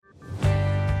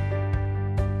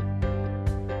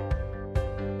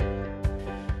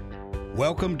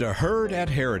Welcome to Heard at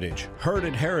Heritage. Heard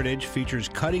at Heritage features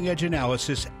cutting-edge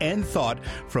analysis and thought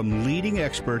from leading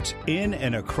experts in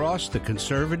and across the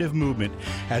conservative movement,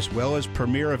 as well as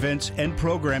premier events and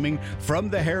programming from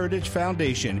the Heritage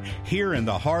Foundation here in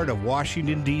the heart of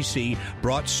Washington, D.C.,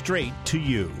 brought straight to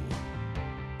you.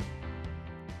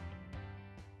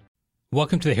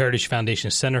 Welcome to the Heritage Foundation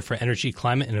Center for Energy,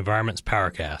 Climate, and Environment's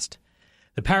PowerCast.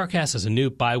 The PowerCast is a new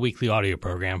bi-weekly audio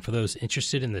program for those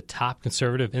interested in the top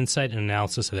conservative insight and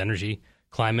analysis of energy,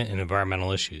 climate, and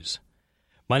environmental issues.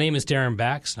 My name is Darren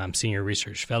Bax, and I'm Senior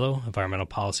Research Fellow, Environmental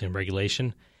Policy and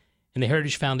Regulation, in the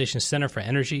Heritage Foundation Center for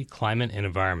Energy, Climate, and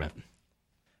Environment.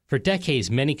 For decades,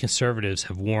 many conservatives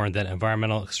have warned that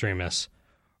environmental extremists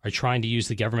are trying to use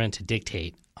the government to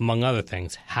dictate, among other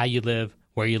things, how you live,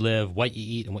 where you live, what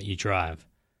you eat, and what you drive.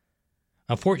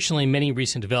 Unfortunately, many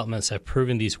recent developments have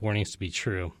proven these warnings to be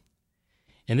true.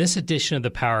 In this edition of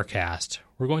the PowerCast,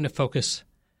 we're going to focus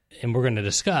and we're going to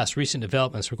discuss recent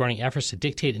developments regarding efforts to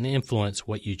dictate and influence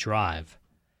what you drive.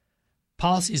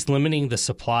 Policies limiting the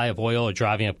supply of oil are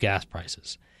driving up gas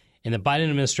prices, and the Biden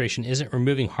administration isn't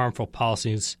removing harmful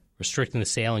policies restricting the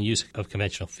sale and use of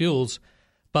conventional fuels,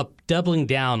 but doubling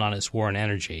down on its war on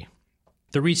energy.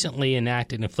 The recently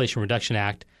enacted Inflation Reduction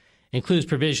Act includes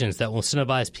provisions that will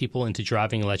incentivize people into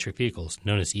driving electric vehicles,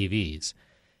 known as EVs.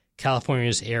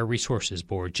 California's Air Resources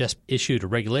Board just issued a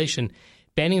regulation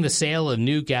banning the sale of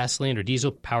new gasoline or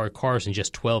diesel-powered cars in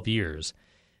just 12 years.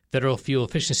 Federal fuel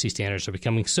efficiency standards are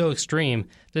becoming so extreme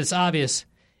that it's obvious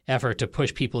effort to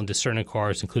push people into certain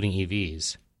cars, including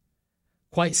EVs.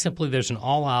 Quite simply, there's an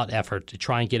all-out effort to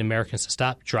try and get Americans to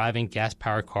stop driving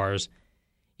gas-powered cars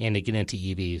and to get into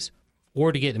EVs,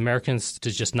 or to get Americans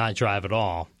to just not drive at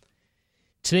all.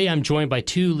 Today, I'm joined by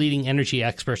two leading energy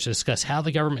experts to discuss how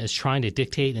the government is trying to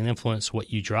dictate and influence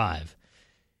what you drive.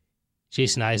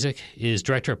 Jason Isaac is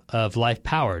director of Life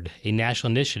Powered, a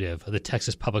national initiative of the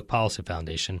Texas Public Policy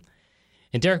Foundation.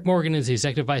 And Derek Morgan is the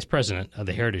executive vice president of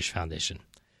the Heritage Foundation.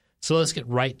 So let's get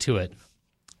right to it.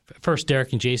 First,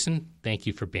 Derek and Jason, thank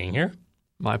you for being here.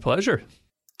 My pleasure.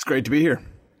 It's great to be here.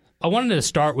 I wanted to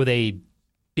start with a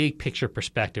big picture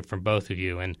perspective from both of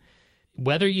you. And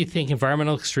whether you think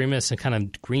environmental extremists and kind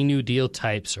of Green New Deal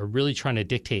types are really trying to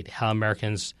dictate how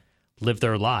Americans live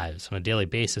their lives on a daily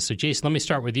basis. So, Jason, let me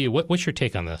start with you. What's your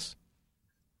take on this?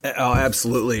 Oh,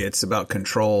 absolutely. It's about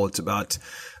control. It's about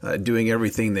doing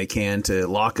everything they can to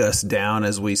lock us down,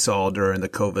 as we saw during the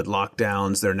COVID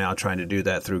lockdowns. They're now trying to do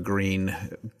that through green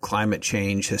climate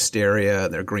change hysteria,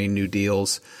 their Green New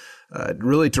Deals.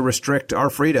 Really to restrict our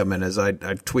freedom. And as I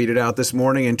tweeted out this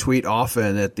morning and tweet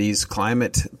often, that these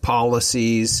climate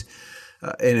policies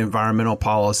and environmental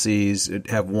policies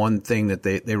have one thing that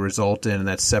they result in, and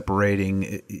that's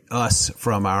separating us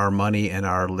from our money and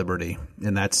our liberty.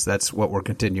 And that's what we're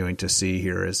continuing to see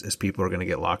here as people are going to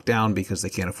get locked down because they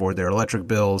can't afford their electric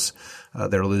bills.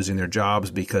 They're losing their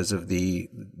jobs because of the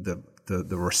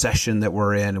recession that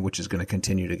we're in, which is going to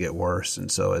continue to get worse. And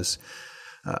so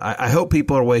I hope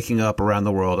people are waking up around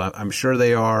the world. I'm sure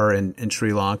they are in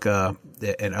Sri Lanka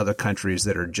and other countries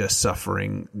that are just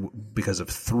suffering because of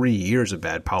 3 years of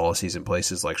bad policies in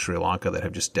places like Sri Lanka that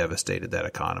have just devastated that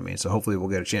economy. And so hopefully we'll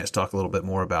get a chance to talk a little bit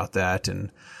more about that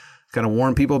and kind of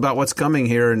warn people about what's coming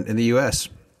here in the U.S.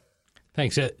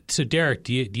 Thanks. So, Derek,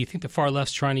 do you think the far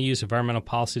left's trying to use environmental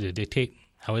policy to dictate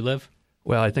how we live?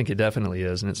 Well, I think it definitely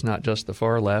is, and it's not just the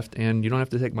far left, and you don't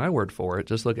have to take my word for it.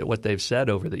 Just look at what they've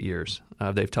said over the years.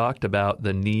 They've talked about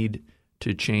the need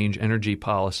to change energy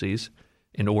policies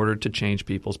in order to change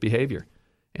people's behavior.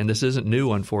 And this isn't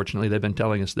new, unfortunately. They've been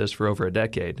telling us this for over a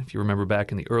decade. If you remember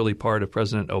back in the early part of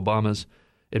President Obama's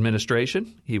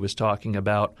administration, he was talking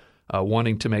about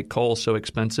wanting to make coal so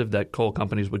expensive that coal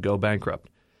companies would go bankrupt.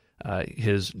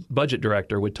 His budget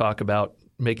director would talk about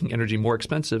making energy more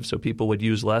expensive so people would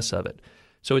use less of it.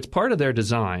 So it's part of their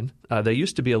design. They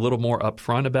used to be a little more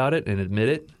upfront about it and admit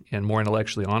it and more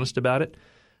intellectually honest about it.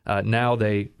 Now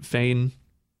they feign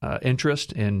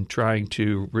interest in trying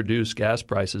to reduce gas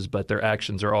prices, but their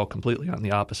actions are all completely on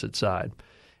the opposite side.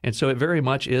 And so it very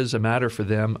much is a matter for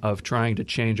them of trying to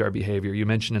change our behavior. You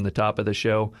mentioned in the top of the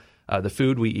show the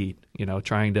food we eat,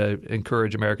 trying to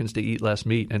encourage Americans to eat less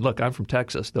meat. And look, I'm from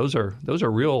Texas. Those are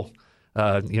real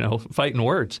fighting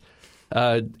words.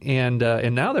 And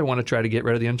now they want to try to get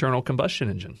rid of the internal combustion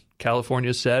engine.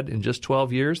 California said in just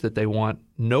 12 years that they want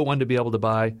no one to be able to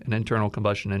buy an internal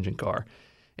combustion engine car.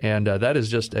 And that is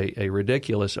just a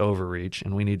ridiculous overreach,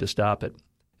 and we need to stop it.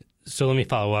 So let me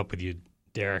follow up with you,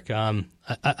 Derek.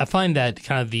 I find that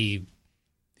kind of these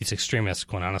extremists,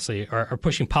 quite honestly, are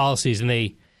pushing policies,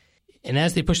 and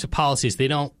as they push the policies, they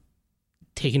don't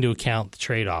take into account the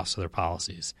trade-offs of their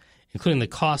policies. including the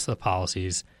cost of the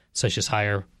policies, such as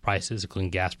higher prices, including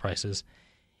gas prices,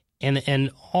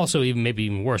 and also maybe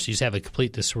even worse, you just have a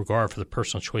complete disregard for the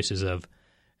personal choices of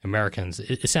Americans.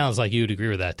 It sounds like you would agree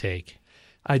with that take.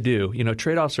 I do.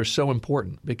 Trade-offs are so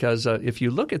important because if you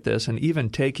look at this and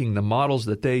even taking the models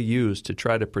that they use to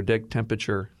try to predict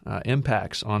temperature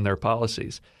impacts on their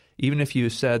policies, even if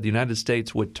you said the United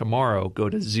States would tomorrow go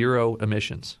to zero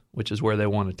emissions, which is where they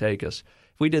want to take us,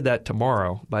 if we did that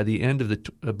tomorrow, by the end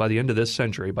of this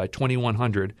century, by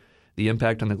 2100, the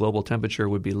impact on the global temperature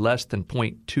would be less than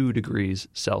 0.2 degrees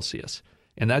Celsius.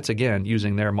 And that's, again,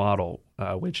 using their model,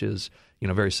 which is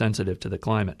very sensitive to the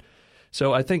climate.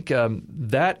 So I think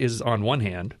that is on one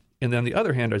hand. And then on the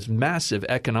other hand, there's massive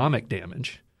economic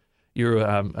damage.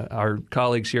 Our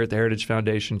colleagues here at the Heritage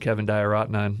Foundation, Kevin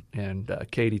Diaratna and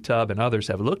Katie Tubb and others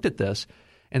have looked at this,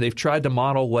 and they've tried to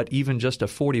model what even just a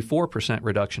 44%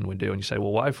 reduction would do. And you say,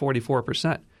 well, why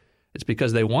 44%? It's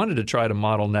because they wanted to try to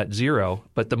model net zero,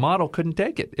 but the model couldn't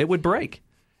take it. It would break.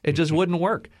 It just wouldn't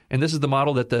work. And this is the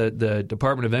model that the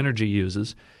Department of Energy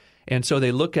uses. And so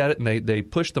they look at it and they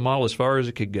push the model as far as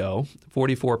it could go,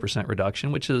 44%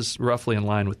 reduction, which is roughly in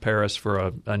line with Paris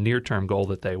for a near-term goal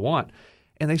that they want.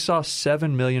 And they saw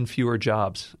 7 million fewer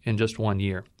jobs in just 1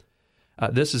 year.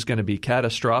 This is going to be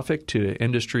catastrophic to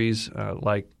industries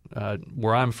like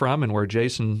where I'm from and where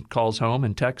Jason calls home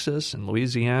in Texas and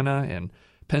Louisiana and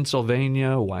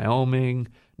Pennsylvania, Wyoming,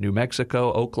 New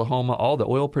Mexico, Oklahoma, all the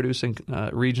oil-producing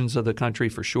regions of the country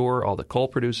for sure, all the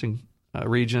coal-producing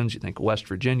regions, you think West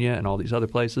Virginia and all these other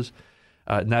places,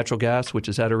 natural gas, which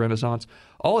has had a renaissance.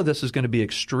 All of this is going to be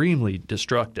extremely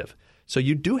destructive. So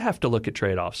you do have to look at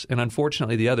trade-offs. And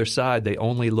unfortunately, the other side, they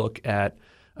only look at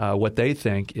what they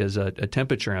think is a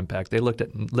temperature impact. They look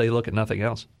at nothing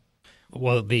else.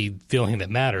 Well, the only thing that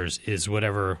matters is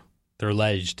whatever their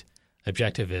alleged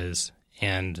objective is.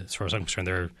 And as far as I'm concerned,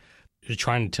 they're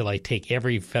trying to take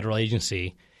every federal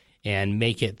agency and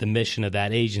make it the mission of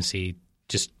that agency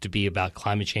just to be about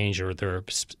climate change or their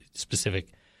specific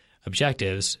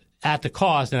objectives at the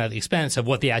cost and at the expense of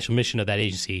what the actual mission of that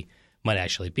agency might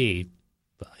actually be.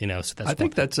 So that's I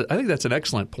think that's an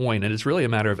excellent point, and it's really a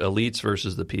matter of elites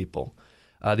versus the people.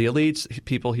 The elites,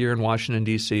 people here in Washington,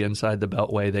 D.C., inside the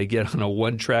Beltway, they get on a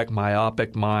one-track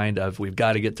myopic mind of we've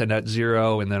got to get to net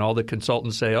zero, and then all the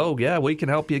consultants say, oh, yeah, we can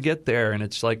help you get there. And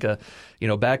it's like a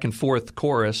back and forth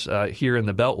chorus here in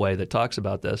the Beltway that talks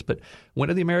about this. But when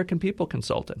are the American people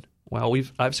consulted? Well,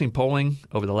 I've seen polling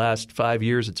over the last 5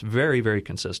 years. It's very, very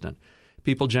consistent.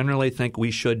 People generally think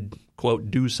we should, quote,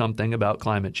 do something about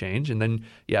climate change. And then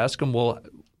you ask them, well,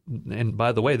 and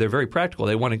by the way, they're very practical.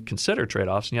 They want to consider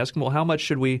trade-offs. And you ask them, well, how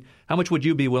much would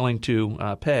you be willing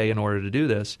to pay in order to do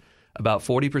this? About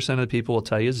 40% of the people will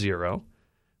tell you zero,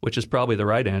 which is probably the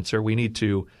right answer. We need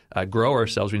to grow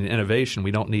ourselves. We need innovation.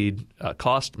 We don't need a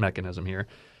cost mechanism here.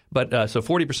 But so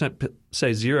 40%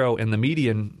 say zero, and the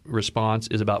median response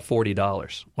is about $40.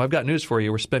 Well, I've got news for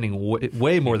you. We're spending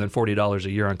way more than $40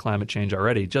 a year on climate change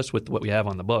already, just with what we have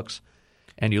on the books.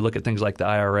 And you look at things like the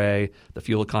IRA, the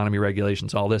fuel economy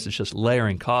regulations, all this, it's just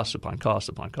layering costs upon costs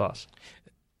upon costs.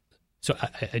 So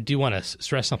I do want to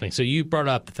stress something. So you brought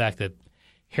up the fact that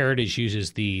Heritage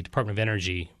uses the Department of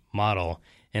Energy model,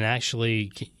 and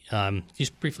actually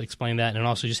just briefly explain that, and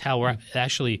also just how we're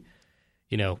actually,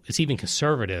 it's even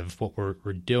conservative what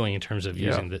we're doing in terms of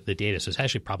using the data. So it's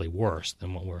actually probably worse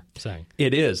than what we're saying.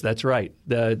 It is. That's right.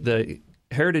 The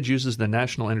Heritage uses the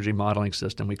National Energy Modeling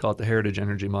System. We call it the Heritage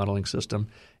Energy Modeling System.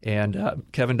 And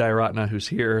Kevin Diaratna, who's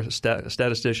here,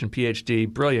 statistician, PhD,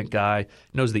 brilliant guy,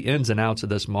 knows the ins and outs of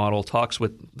this model, talks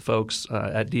with folks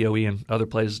at DOE and other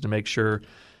places to make sure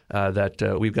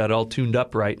that we've got it all tuned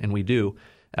up right, and we do.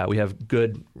 We have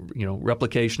good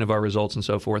replication of our results and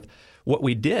so forth. What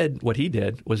he did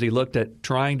was he looked at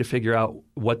trying to figure out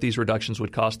what these reductions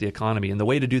would cost the economy. And the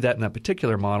way to do that in that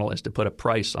particular model is to put a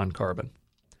price on carbon.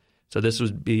 So this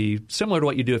would be similar to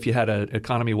what you do if you had an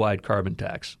economy-wide carbon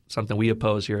tax, something we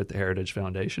oppose here at the Heritage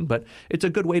Foundation. But it's a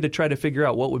good way to try to figure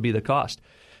out what would be the cost.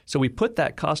 So we put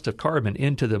that cost of carbon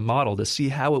into the model to see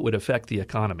how it would affect the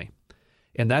economy.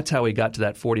 And that's how we got to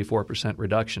that 44%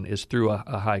 reduction, is through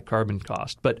a high carbon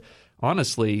cost. But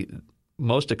honestly,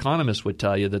 most economists would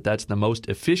tell you that that's the most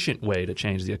efficient way to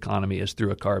change the economy is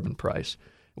through a carbon price.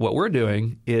 What we're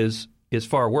doing is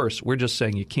far worse. We're just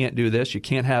saying you can't do this. You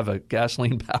can't have a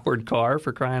gasoline-powered car,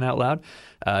 for crying out loud.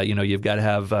 You've got to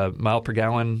have mile per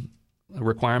gallon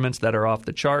requirements that are off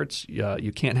the charts.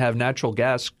 You can't have natural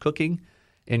gas cooking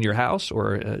in your house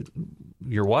or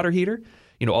your water heater.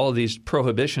 All of these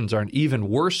prohibitions are an even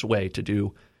worse way to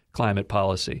do climate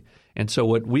policy. And so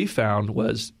what we found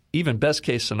was even best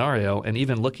case scenario, and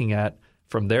even looking at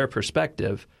from their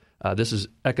perspective, this is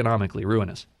economically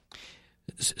ruinous.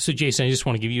 So, Jason, I just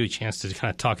want to give you a chance to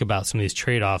kind of talk about some of these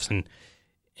trade-offs and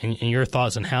your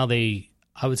thoughts on how I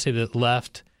would say the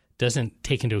left doesn't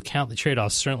take into account the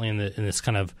trade-offs, certainly in this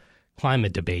kind of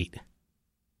climate debate.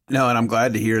 No, and I'm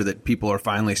glad to hear that people are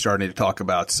finally starting to talk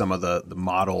about some of the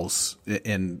models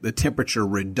and the temperature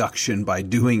reduction by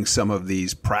doing some of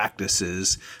these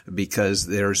practices, because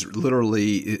there's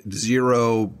literally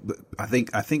zero. I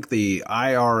think the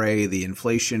IRA, the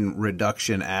Inflation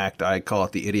Reduction Act, I call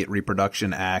it the Idiot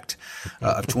Reproduction Act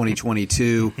of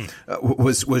 2022,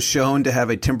 was shown to have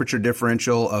a temperature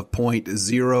differential of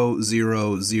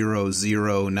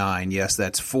 0.00009. Yes,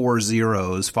 that's 4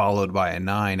 zeros followed by a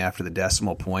 9 after the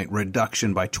decimal point.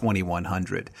 Reduction by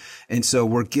 2100. And so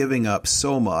we're giving up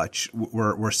so much.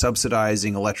 We're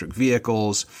subsidizing electric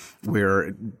vehicles.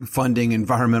 We're funding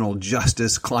environmental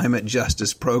justice, climate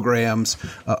justice programs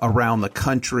around the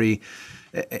country.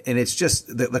 And it's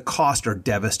just the costs are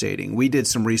devastating. We did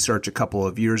some research a couple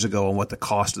of years ago on what the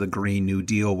cost of the Green New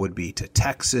Deal would be to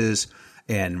Texas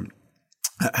and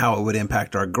how it would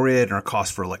impact our grid and our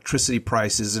cost for electricity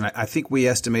prices. And I think we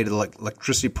estimated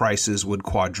electricity prices would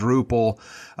quadruple.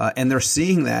 And they're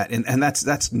seeing that. And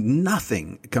that's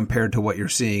nothing compared to what you're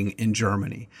seeing in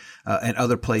Germany and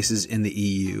other places in the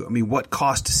EU. I mean, what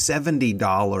cost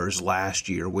 $70 last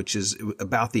year, which is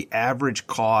about the average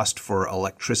cost for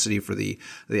electricity for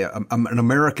an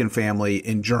American family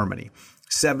in Germany.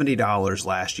 $70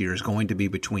 last year is going to be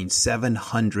between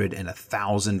 $700 and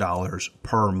 $1,000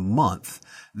 per month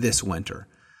this winter.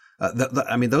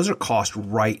 I mean, those are costs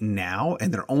right now,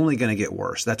 and they're only going to get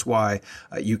worse. That's why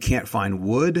you can't find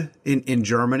wood in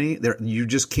Germany. You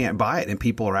just can't buy it, and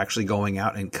people are actually going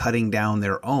out and cutting down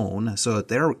their own so that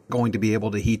they're going to be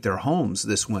able to heat their homes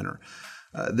this winter.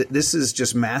 This is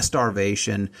just mass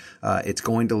starvation. It's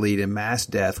going to lead to mass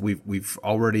death. We've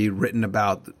already written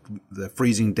about the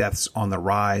freezing deaths on the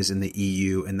rise in the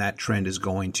EU, and that trend is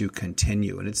going to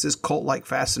continue. And it's this cult-like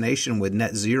fascination with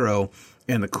net zero,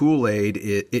 and the Kool-Aid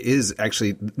it is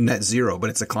actually net zero, but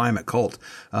it's a climate cult.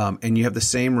 And you have the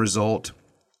same result.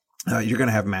 You're going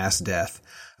to have mass death.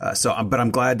 But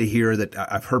I'm glad to hear that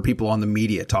I've heard people on the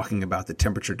media talking about the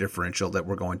temperature differential that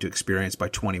we're going to experience by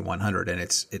 2100, and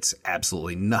it's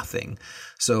absolutely nothing.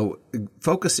 So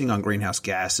focusing on greenhouse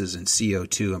gases and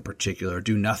CO2 in particular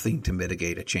do nothing to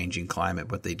mitigate a changing climate,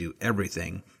 but they do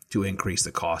everything to increase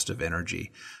the cost of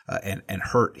energy and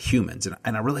hurt humans.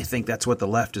 And I really think that's what the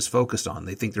left is focused on.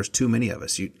 They think there's too many of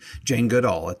us. Jane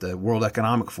Goodall at the World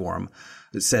Economic Forum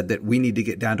said that we need to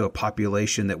get down to a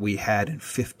population that we had in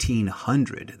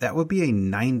 1500. That would be a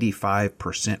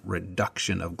 95%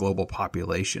 reduction of global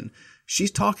population. She's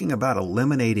talking about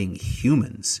eliminating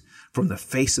humans from the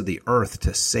face of the earth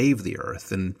to save the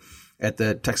earth. And at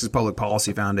the Texas Public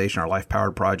Policy Foundation, our Life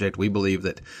Powered project, we believe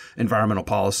that environmental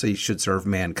policy should serve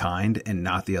mankind and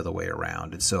not the other way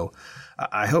around. And so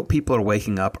I hope people are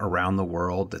waking up around the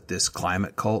world that this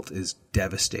climate cult is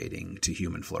devastating to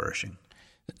human flourishing.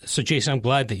 So, Jason, I'm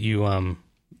glad that you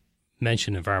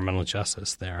mentioned environmental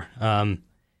justice there.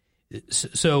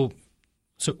 So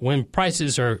when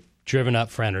prices are driven up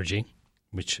for energy,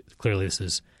 which clearly this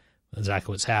is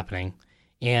exactly what's happening,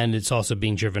 and it's also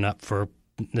being driven up for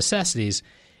necessities,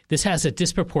 this has a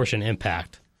disproportionate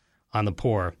impact on the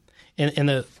poor. And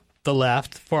the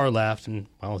left, far left, and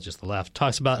well, just the left,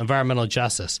 talks about environmental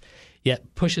justice,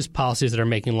 yet pushes policies that are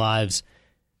making lives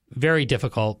very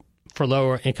difficult for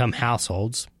lower income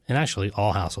households, and actually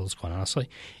all households, quite honestly,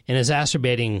 and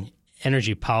exacerbating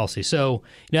energy policy. So,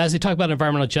 as they talk about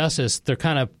environmental justice, they're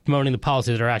kind of promoting the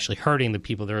policies that are actually hurting the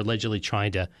people they're allegedly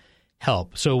trying to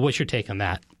help. So what's your take on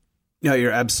that? No,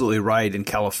 you're absolutely right. In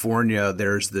California,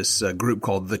 there's this group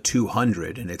called The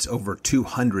 200, and it's over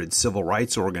 200 civil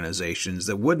rights organizations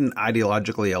that wouldn't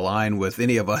ideologically align with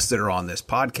any of us that are on this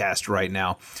podcast right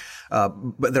now.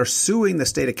 But they're suing the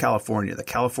state of California, the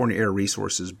California Air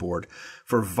Resources Board,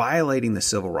 for violating the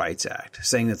Civil Rights Act,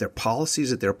 saying that their policies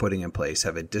that they're putting in place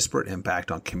have a disparate impact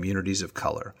on communities of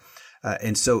color.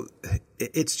 And so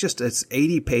it's just this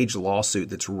 80-page lawsuit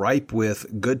that's ripe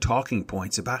with good talking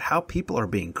points about how people are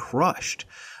being crushed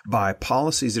by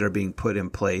policies that are being put in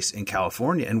place in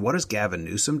California. And what does Gavin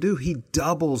Newsom do? He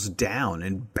doubles down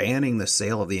in banning the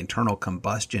sale of the internal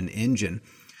combustion engine,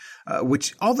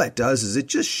 which all that does is it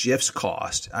just shifts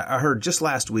cost. I heard just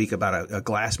last week about a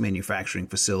glass manufacturing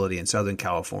facility in Southern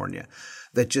California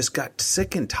that just got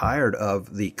sick and tired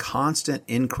of the constant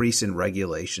increase in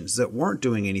regulations that weren't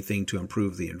doing anything to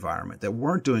improve the environment, that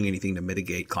weren't doing anything to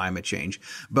mitigate climate change,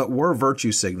 but were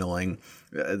virtue signaling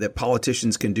that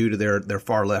politicians can do to their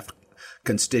far left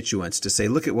constituents to say,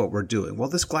 look at what we're doing. Well,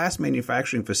 this glass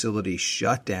manufacturing facility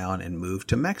shut down and moved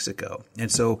to Mexico.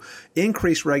 And so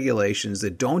increased regulations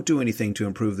that don't do anything to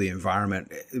improve the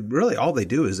environment, really all they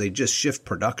do is they just shift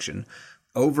production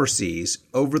overseas,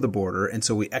 over the border. And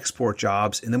so we export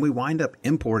jobs and then we wind up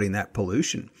importing that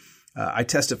pollution. I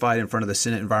testified in front of the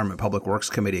Senate Environment Public Works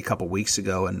Committee a couple weeks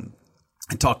ago and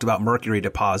talked about mercury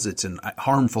deposits and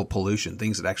harmful pollution,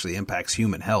 things that actually impacts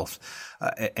human health,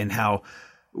 and how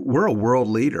we're a world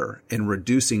leader in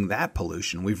reducing that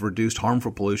pollution. We've reduced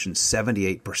harmful pollution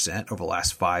 78% over the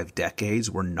last 5 decades.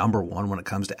 We're number one when it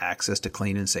comes to access to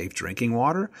clean and safe drinking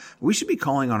water. We should be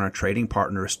calling on our trading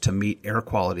partners to meet air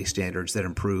quality standards that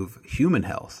improve human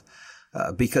health.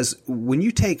 Because when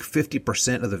you take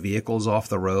 50% of the vehicles off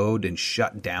the road and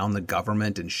shut down the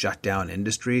government and shut down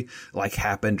industry, like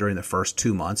happened during the first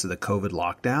 2 months of the COVID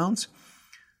lockdowns,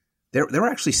 there were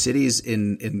actually cities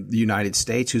in the United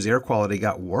States whose air quality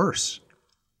got worse.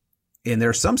 And there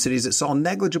are some cities that saw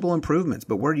negligible improvements,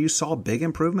 but where you saw big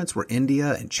improvements were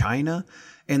India and China.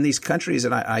 And these countries,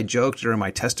 and I joked during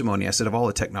my testimony, I said, of all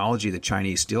the technology the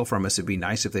Chinese steal from us, it'd be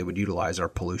nice if they would utilize our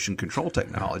pollution control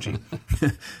technology.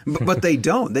 but they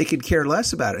don't. They could care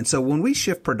less about it. And so when we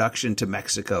shift production to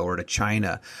Mexico or to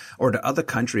China or to other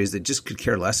countries that just could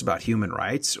care less about human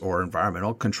rights or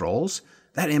environmental controls,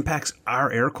 that impacts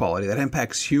our air quality. That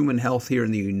impacts human health here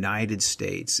in the United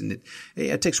States. And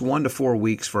it takes 1 to 4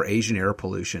 weeks for Asian air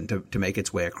pollution to make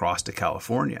its way across to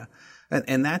California.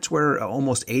 And that's where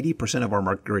almost 80% of our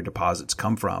mercury deposits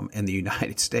come from in the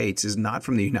United States is not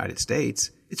from the United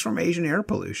States. It's from Asian air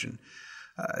pollution.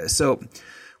 So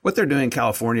what they're doing in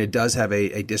California does have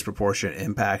a disproportionate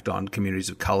impact on communities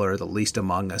of color, the least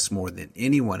among us, more than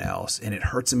anyone else. And it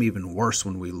hurts them even worse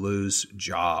when we lose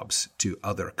jobs to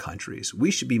other countries. We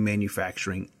should be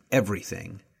manufacturing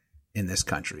everything in this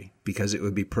country because it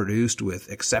would be produced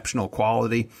with exceptional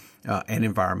quality and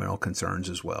environmental concerns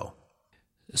as well.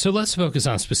 So let's focus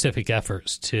on specific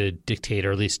efforts to dictate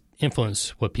or at least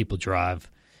influence what people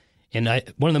drive. And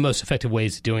one of the most effective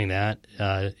ways of doing that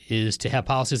is to have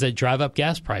policies that drive up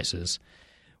gas prices.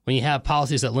 When you have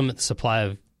policies that limit the supply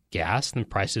of gas, then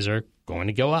prices are going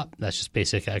to go up. That's just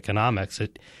basic economics.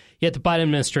 Yet the Biden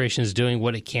administration is doing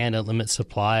what it can to limit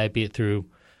supply, be it through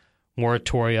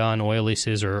moratoria on oil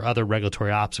leases or other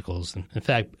regulatory obstacles. In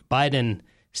fact, Biden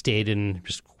stated, and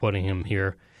just quoting him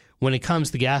here, when it comes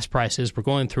to gas prices, we're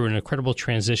going through an incredible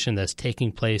transition that's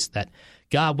taking place that,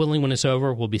 God willing, when it's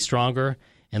over, will be stronger,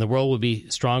 and the world will be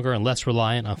stronger and less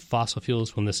reliant on fossil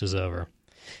fuels when this is over.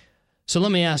 So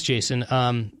let me ask, Jason,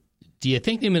 do you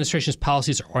think the administration's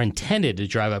policies are intended to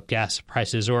drive up gas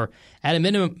prices, or at a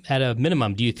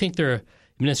minimum, do you think their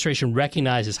administration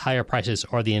recognizes higher prices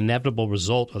are the inevitable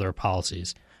result of their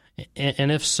policies?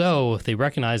 And if so, if they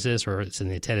recognize this or it's an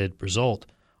intended result,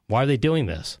 why are they doing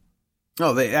this?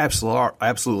 No, they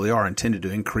absolutely are intended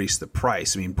to increase the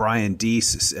price. I mean, Brian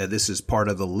Deese, this is part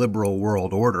of the liberal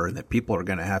world order, and that people are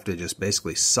going to have to just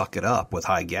basically suck it up with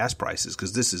high gas prices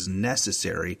because this is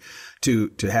necessary to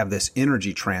have this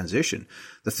energy transition.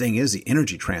 The thing is, the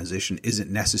energy transition isn't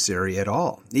necessary at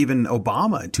all. Even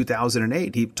Obama in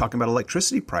 2008, he talking about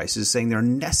electricity prices, saying they're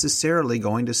necessarily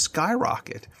going to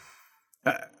skyrocket.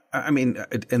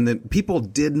 And the people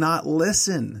did not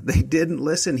listen. They didn't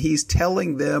listen. He's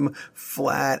telling them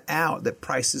flat out that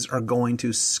prices are going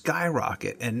to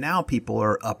skyrocket. And now people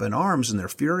are up in arms and they're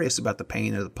furious about the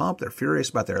pain of the pump. They're furious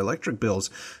about their electric bills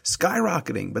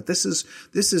skyrocketing. But this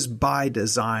is by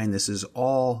design. This is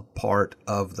all part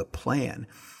of the plan.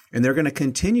 And they're going to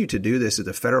continue to do this at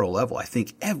the federal level. I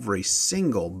think every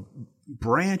single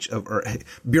branch of or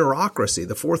bureaucracy,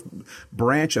 the fourth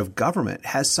branch of government,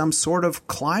 has some sort of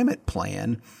climate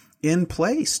plan in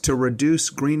place to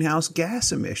reduce greenhouse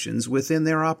gas emissions within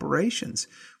their operations,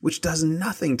 which does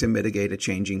nothing to mitigate a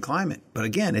changing climate. But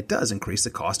again, it does increase the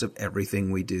cost of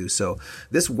everything we do. So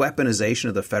this weaponization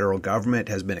of the federal government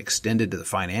has been extended to the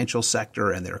financial sector,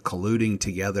 and they're colluding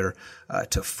together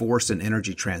to force an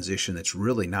energy transition that's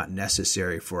really not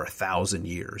necessary for 1,000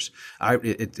 years.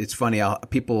 It's funny,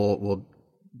 people will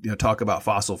talk about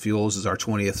fossil fuels as our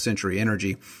 20th century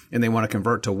energy, and they want to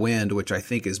convert to wind, which I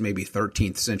think is maybe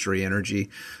 13th century energy.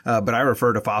 But I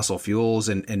refer to fossil fuels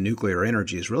and nuclear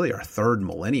energy as really our third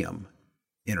millennium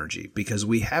energy, because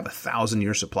we have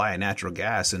 1,000-year supply of natural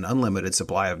gas and unlimited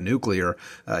supply of nuclear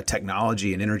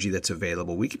technology and energy that's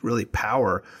available. We could really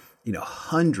power,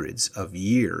 hundreds of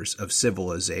years of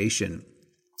civilization.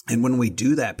 And when we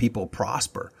do that, people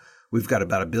prosper. We've got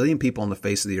about 1 billion people on the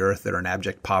face of the earth that are in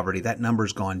abject poverty. That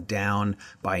number's gone down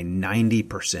by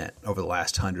 90% over the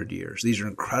last 100 years. These are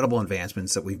incredible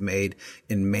advancements that we've made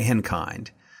in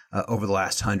mankind. over the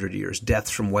last 100 years.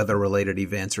 Deaths from weather-related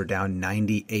events are down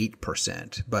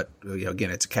 98%. But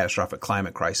again, it's a catastrophic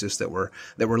climate crisis that we're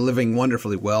living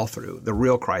wonderfully well through. The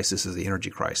real crisis is the energy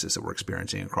crisis that we're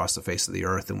experiencing across the face of the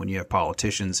earth. And when you have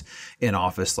politicians in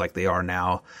office like they are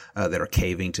now, that are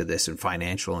caving to this, and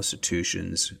financial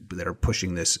institutions that are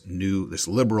pushing this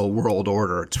liberal world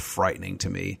order, it's frightening to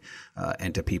me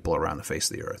and to people around the face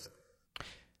of the earth.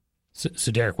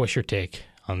 So Derek, what's your take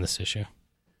on this issue?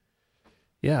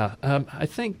 Yeah, I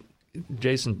think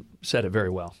Jason said it very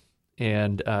well.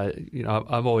 And,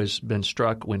 I've always been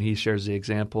struck when he shares the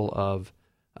example of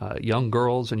young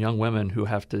girls and young women who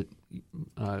have to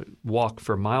walk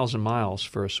for miles and miles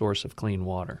for a source of clean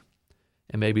water.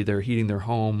 And maybe they're heating their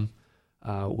home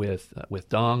with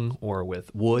dung or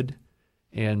with wood,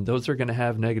 and those are going to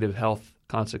have negative health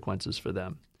consequences for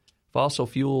them. Fossil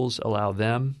fuels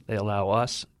they allow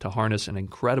us to harness an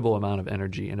incredible amount of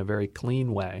energy in a very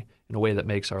clean way, in a way that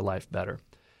makes our life better.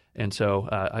 And so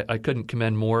I couldn't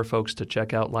commend more folks to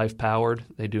check out Life Powered.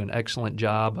 They do an excellent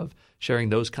job of sharing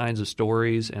those kinds of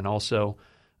stories, and also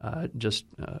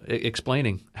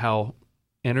explaining how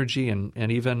energy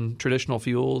and even traditional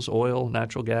fuels, oil,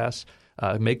 natural gas,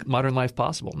 make modern life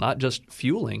possible. Not just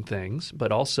fueling things,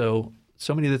 but also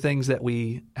so many of the things that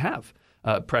we have.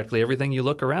 Practically everything you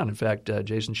look around. In fact,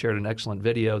 Jason shared an excellent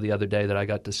video the other day that I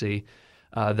got to see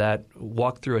that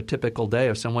walked through a typical day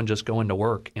of someone just going to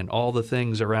work and all the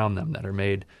things around them that are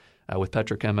made with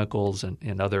petrochemicals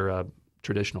and other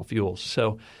traditional fuels.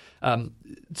 So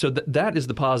that is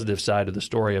the positive side of the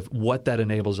story of what that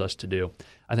enables us to do.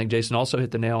 I think Jason also hit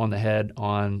the nail on the head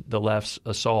on the left's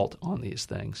assault on these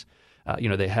things.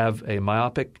 They have a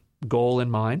myopic goal in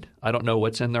mind. I don't know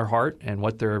what's in their heart and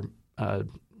what their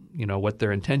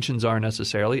intentions are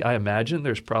necessarily. I imagine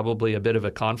there's probably a bit of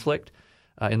a conflict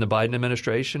in the Biden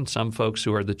administration. Some folks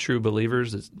who are the true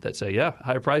believers that say, yeah,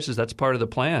 higher prices, that's part of the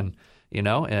plan,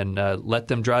 and let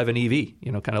them drive an EV,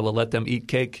 kind of let them eat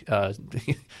cake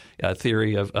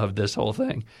theory of this whole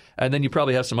thing. And then you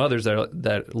probably have some others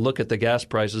that look at the gas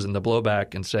prices and the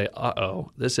blowback and say,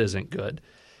 uh-oh, this isn't good.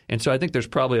 And so I think there's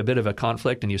probably a bit of a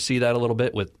conflict, and you see that a little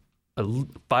bit with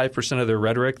 5% of their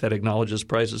rhetoric that acknowledges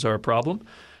prices are a problem.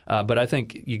 But I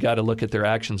think you got to look at their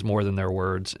actions more than their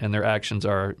words, and their actions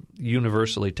are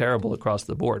universally terrible across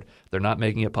the board. They're not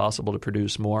making it possible to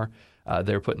produce more.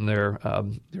 They're putting their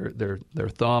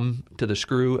thumb to the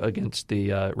screw against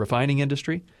the refining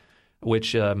industry,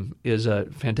 which is a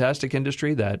fantastic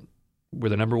industry that we're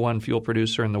the number one fuel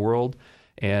producer in the world,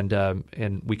 and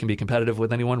we can be competitive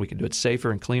with anyone. We can do it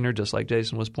safer and cleaner, just like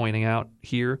Jason was pointing out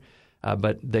here.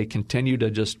 But they continue to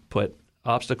just put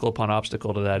obstacle upon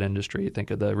obstacle to that industry. You think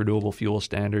of the renewable fuel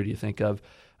standard. You think of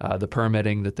the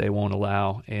permitting that they won't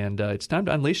allow. And it's time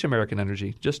to unleash American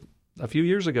energy. Just a few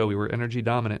years ago, we were energy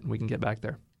dominant, and we can get back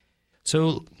there.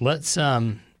 So let's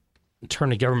turn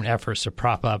to government efforts to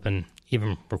prop up and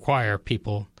even require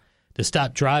people to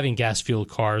stop driving gas-fueled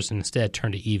cars and instead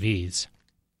turn to EVs.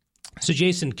 So,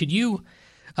 Jason, could you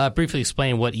briefly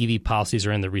explain what EV policies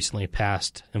are in the recently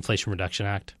passed Inflation Reduction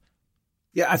Act?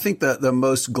 Yeah, I think the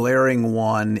most glaring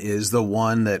one is the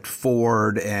one that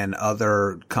Ford and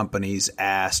other companies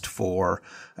asked for.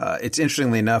 It's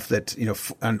interestingly enough that,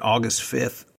 on August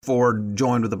 5th, Ford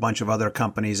joined with a bunch of other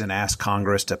companies and asked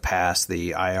Congress to pass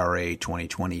the IRA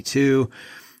 2022.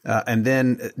 And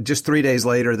then just 3 days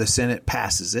later, the Senate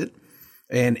passes it.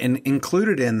 And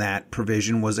included in that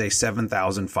provision was a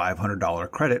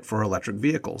 $7,500 credit for electric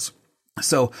vehicles.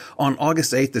 So on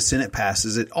August 8th, the Senate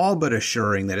passes it, all but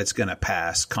assuring that it's going to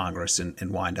pass Congress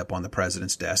and wind up on the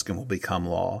president's desk and will become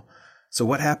law. So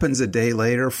what happens a day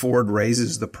later? Ford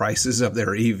raises the prices of their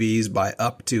EVs by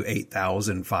up to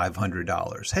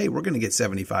 $8,500. Hey, we're going to get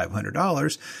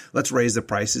 $7,500. Let's raise the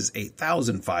prices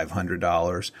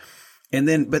 $8,500. And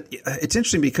then, but it's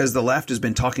interesting because the left has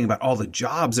been talking about all the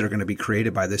jobs that are going to be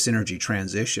created by this energy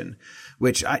transition,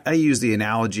 which I use the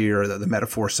analogy or the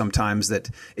metaphor sometimes that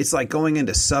it's like going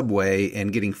into Subway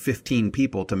and getting 15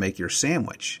 people to make your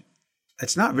sandwich.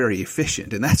 It's not very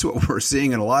efficient, and that's what we're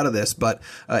seeing in a lot of this. But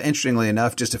interestingly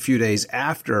enough, just a few days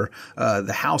after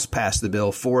the House passed the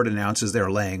bill, Ford announces they're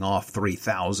laying off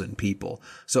 3,000 people.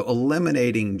 So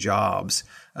eliminating jobs,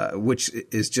 which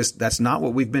is just, that's not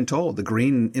what we've been told. The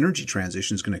green energy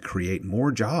transition is going to create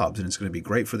more jobs, and it's going to be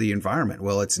great for the environment.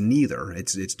 Well, it's neither.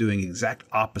 It's doing exact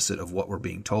opposite of what we're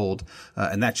being told,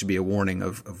 and that should be a warning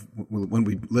of when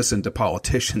we listen to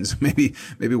politicians. Maybe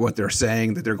what they're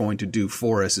saying that they're going to do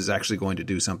for us is actually going to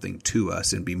do something to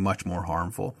us and be much more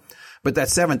harmful. But that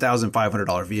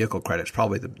 $7,500 vehicle credit is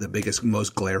probably the biggest,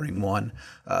 most glaring one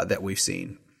that we've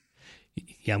seen.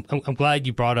 Yeah, I'm glad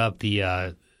you brought up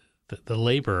the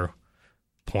labor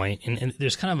point, and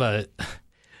there's kind of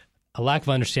a lack of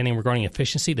understanding regarding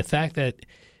efficiency. The fact that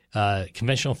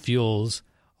conventional fuels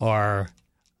are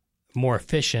more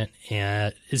efficient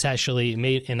and is actually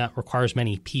made and not requires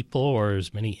many people or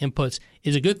as many inputs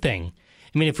is a good thing.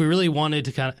 I mean, if we really wanted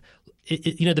to kind of,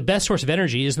 the best source of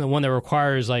energy isn't the one that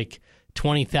requires like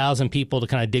 20,000 people to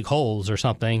kind of dig holes or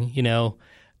something.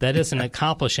 That doesn't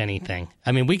accomplish anything.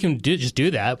 I mean, we can just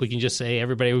do that. We can just say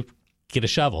everybody get a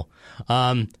shovel.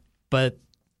 But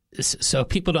so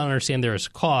people don't understand there is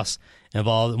costs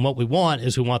involved, and what we want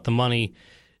is we want the money.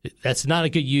 That's not a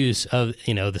good use of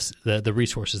the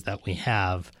resources that we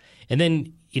have. And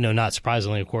then not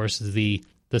surprisingly, of course, the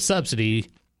subsidy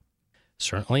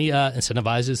certainly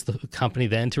incentivizes the company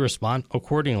then to respond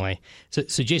accordingly. So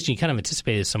Jason, you kind of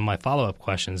anticipated some of my follow-up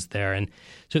questions there. And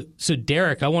so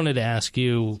Derek, I wanted to ask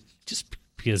you, just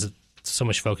because so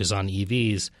much focus on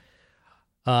EVs,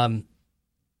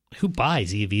 who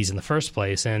buys EVs in the first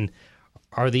place? And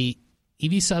are the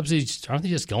EV subsidies, aren't they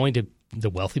just going to the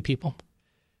wealthy people?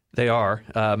 They are.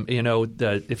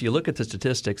 If you look at the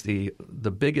statistics, the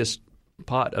biggest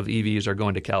pot of EVs are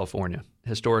going to California.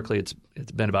 Historically, it's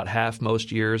been about half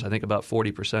most years. I think about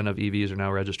 40% of EVs are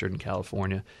now registered in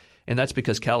California. And that's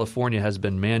because California has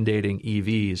been mandating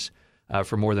EVs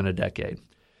for more than a decade.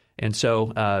 And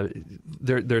so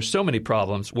there's so many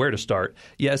problems. Where to start?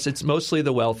 Yes, it's mostly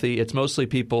the wealthy. It's mostly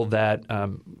people that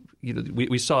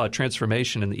we saw a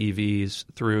transformation in the EVs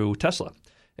through Tesla.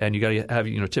 And you got to have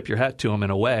tip your hat to them in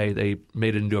a way. They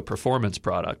made it into a performance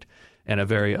product and a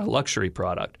very luxury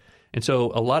product. And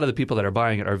so a lot of the people that are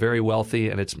buying it are very wealthy,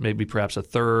 and it's maybe perhaps a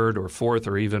third or fourth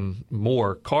or even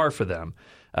more car for them.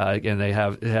 And they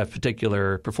have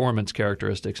particular performance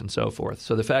characteristics and so forth.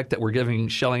 So the fact that we're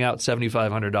shelling out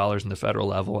 $7,500 in the federal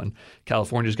level, and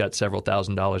California's got several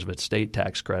 $1,000s of its state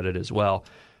tax credit as well.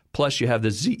 Plus you have the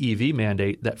ZEV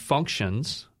mandate that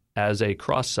functions as a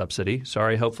cross-subsidy.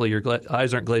 Sorry, hopefully your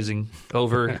eyes aren't glazing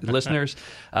over, listeners.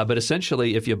 But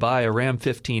essentially, if you buy a Ram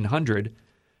 1500,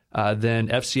 then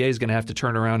FCA is going to have to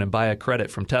turn around and buy a credit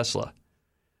from Tesla,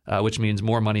 which means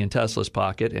more money in Tesla's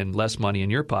pocket and less money in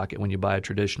your pocket when you buy a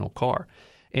traditional car.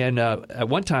 And at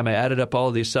one time, I added up all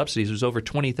of these subsidies. It was over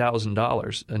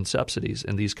 $20,000 in subsidies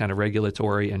in these kind of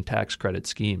regulatory and tax credit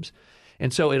schemes.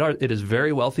 And so it is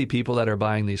very wealthy people that are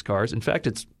buying these cars. In fact,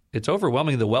 it's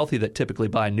overwhelming the wealthy that typically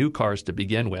buy new cars to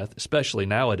begin with, especially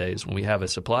nowadays when we have a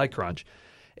supply crunch.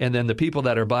 And then the people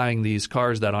that are buying these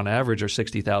cars that on average are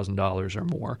 $60,000 or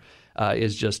more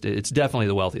it's definitely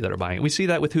the wealthy that are buying it. We see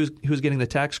that with who's getting the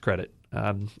tax credit.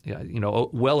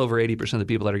 Well over 80% of the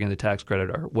people that are getting the tax credit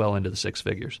are well into the six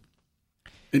figures.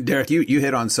 Derek, you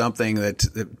hit on something that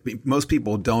most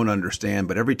people don't understand,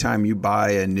 but every time you buy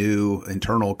a new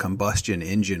internal combustion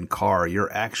engine car,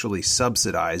 you're actually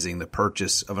subsidizing the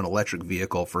purchase of an electric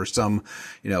vehicle for some,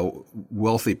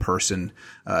 wealthy person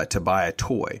to buy a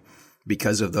toy.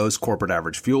 Because of those corporate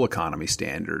average fuel economy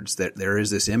standards, that there is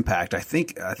this impact. I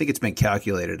think it's been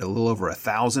calculated a little over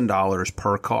 $1,000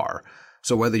 per car.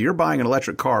 So whether you're buying an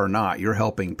electric car or not, you're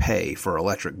helping pay for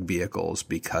electric vehicles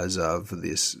because of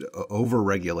this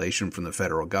over-regulation from the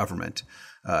federal government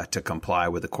to comply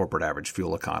with the corporate average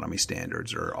fuel economy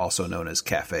standards, or also known as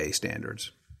CAFE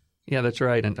standards. Yeah, that's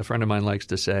right. And a friend of mine likes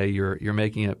to say you're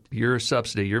making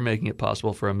it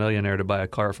possible for a millionaire to buy a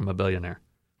car from a billionaire.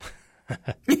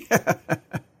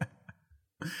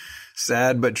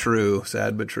 Sad but true.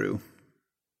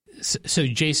 So,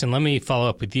 Jason, let me follow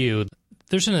up with you.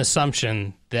 There's an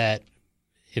assumption that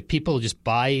if people just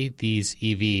buy these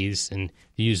EVs and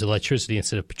use electricity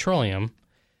instead of petroleum,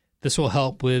 this will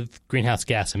help with greenhouse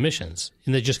gas emissions.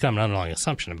 And there's just kind of an underlying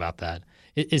assumption about that.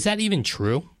 Is that even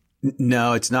true?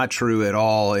 No, it's not true at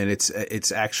all, and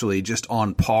it's actually just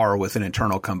on par with an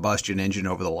internal combustion engine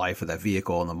over the life of that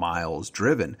vehicle and the miles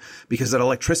driven, because that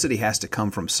electricity has to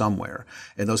come from somewhere,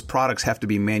 and those products have to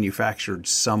be manufactured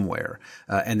somewhere,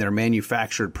 and they're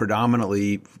manufactured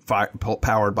predominantly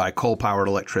powered by coal-powered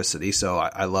electricity. So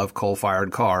I love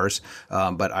coal-fired cars,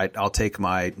 but I'll take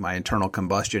my internal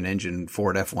combustion engine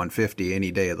Ford F-150 any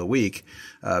day of the week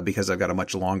because I've got a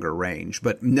much longer range.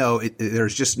 But no,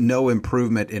 there's just no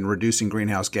improvement in reducing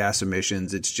greenhouse gas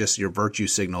emissions. It's just your virtue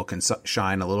signal can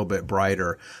shine a little bit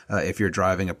brighter if you're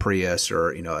driving a Prius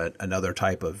or another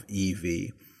type of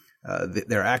EV.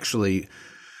 They're actually,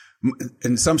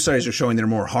 and some studies are showing they're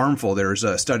more harmful. There's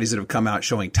studies that have come out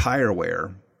showing tire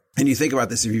wear. And you think about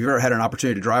this, if you've ever had an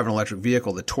opportunity to drive an electric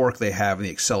vehicle, the torque they have and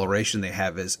the acceleration they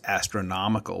have is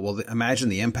astronomical. Well, imagine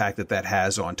the impact that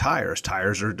has on tires.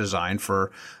 Tires are designed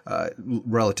for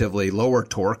relatively lower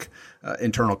torque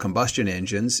internal combustion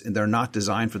engines, and they're not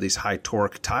designed for these high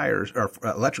torque tires or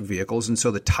electric vehicles. And so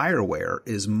the tire wear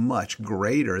is much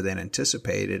greater than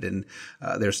anticipated. And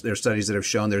there's studies that have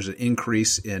shown there's an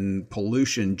increase in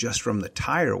pollution just from the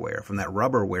tire wear, from that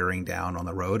rubber wearing down on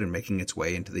the road and making its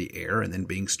way into the air and then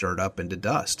being stirred up into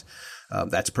dust.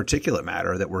 That's particulate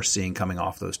matter that we're seeing coming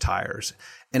off those tires.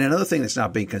 And another thing that's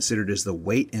not being considered is the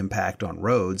weight impact on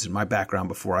roads. And my background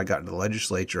before I got into the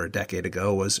legislature a decade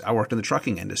ago was I worked in the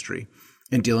trucking industry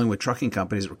and dealing with trucking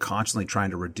companies that were constantly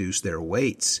trying to reduce their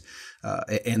weights.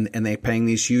 And they're paying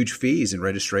these huge fees and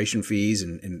registration fees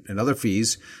and other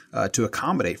fees to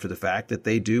accommodate for the fact that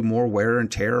they do more wear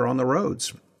and tear on the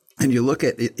roads. And you look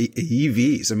at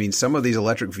EVs. I mean, some of these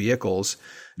electric vehicles,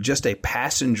 just a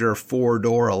passenger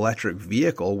 4-door electric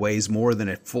vehicle weighs more than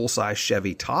a full-size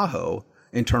Chevy Tahoe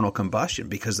internal combustion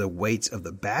because the weights of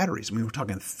the batteries. I mean, we're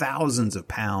talking thousands of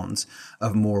pounds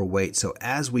of more weight. So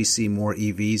as we see more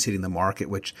EVs hitting the market,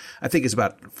 which I think is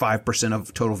about 5%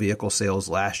 of total vehicle sales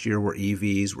last year were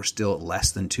EVs, we're still at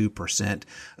less than 2%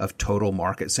 of total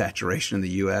market saturation in the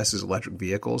U.S. is electric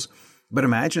vehicles. But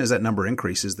imagine as that number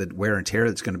increases, the wear and tear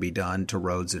that's going to be done to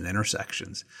roads and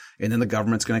intersections. And then the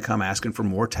government's going to come asking for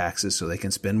more taxes so they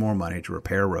can spend more money to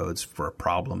repair roads for a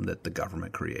problem that the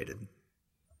government created.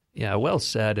 Yeah, well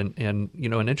said. And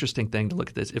an interesting thing to look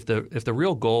at this, if the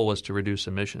real goal was to reduce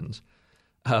emissions,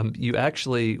 you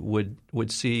actually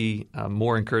would see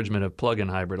more encouragement of plug-in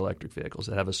hybrid electric vehicles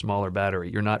that have a smaller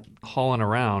battery. You're not hauling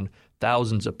around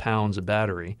thousands of pounds of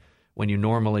battery when you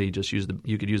normally just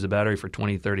you could use the battery for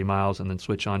 20, 30 miles and then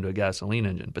switch on to a gasoline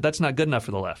engine. But that's not good enough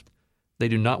for the left. They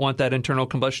do not want that internal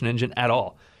combustion engine at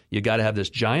all. You got to have this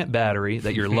giant battery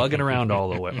that you're lugging around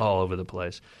all over the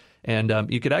place. And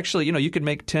you could actually, you could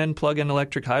make 10 plug-in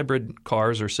electric hybrid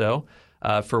cars or so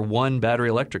for one battery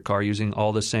electric car using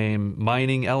all the same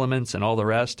mining elements and all the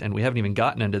rest. And we haven't even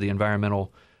gotten into the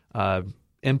environmental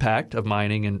impact of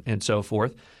mining and so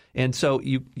forth. And so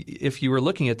if you were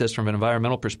looking at this from an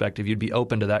environmental perspective, you'd be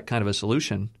open to that kind of a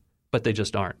solution, but they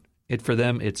just aren't. For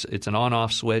them, it's an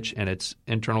on-off switch, and it's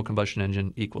internal combustion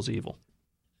engine equals evil.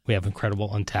 We have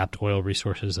incredible untapped oil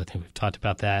resources. I think we've talked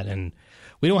about that. And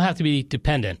we don't have to be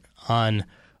dependent on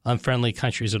unfriendly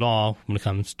countries at all when it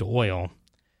comes to oil.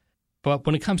 But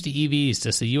when it comes to EVs,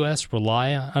 does the U.S.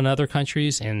 rely on other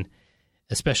countries, and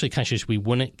especially countries we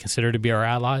wouldn't consider to be our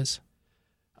allies?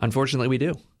 Unfortunately, we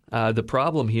do. The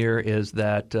problem here is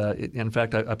that, in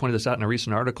fact, I pointed this out in a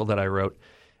recent article that I wrote.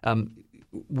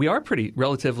 We are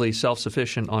relatively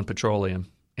self-sufficient on petroleum.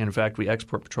 And in fact, we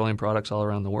export petroleum products all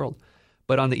around the world.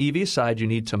 But on the EV side, you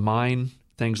need to mine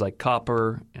things like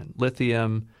copper and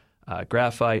lithium,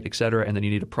 graphite, et cetera, and then you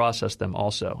need to process them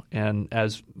also. And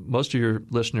as most of your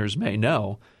listeners may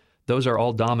know, those are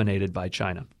all dominated by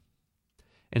China.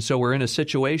 And so we're in a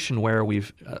situation where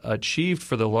we've achieved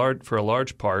for a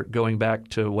large part, going back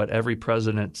to what every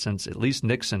president since at least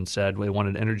Nixon said, we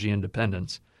wanted energy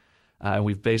independence. And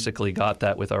we've basically got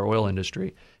that with our oil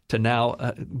industry, to now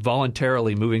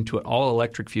voluntarily moving to an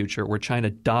all-electric future where China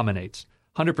dominates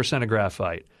 100% of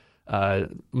graphite,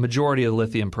 majority of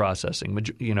lithium processing.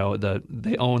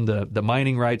 They own the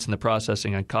mining rights and the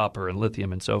processing on copper and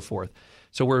lithium and so forth.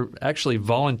 So we're actually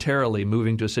voluntarily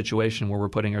moving to a situation where we're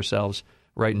putting ourselves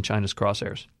right in China's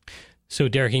crosshairs. So,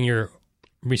 Derek, in your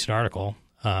recent article,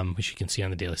 which you can see on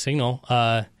the Daily Signal,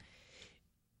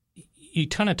 you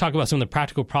kind of talk about some of the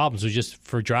practical problems just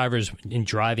for drivers in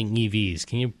driving EVs.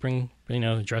 Can you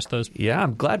address those? Yeah,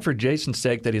 I'm glad for Jason's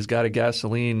sake that he's got a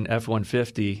gasoline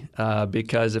F-150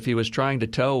 because if he was trying to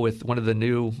tow with one of the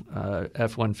new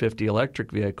F-150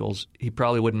 electric vehicles, he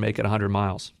probably wouldn't make it 100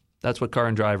 miles. That's what Car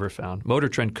and Driver found. Motor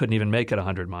Trend couldn't even make it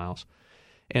 100 miles.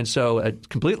 And so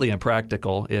completely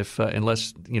impractical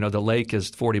unless the lake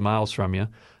is 40 miles from you.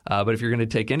 But if you're going to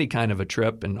take any kind of a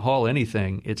trip and haul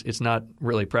anything, it's not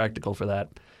really practical for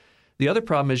that. The other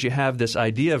problem is you have this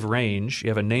idea of range. You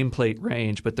have a nameplate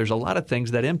range, but there's a lot of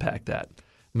things that impact that.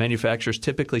 Manufacturers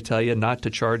typically tell you not to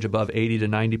charge above 80 to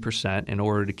 90% in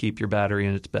order to keep your battery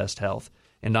in its best health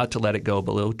and not to let it go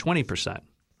below 20%.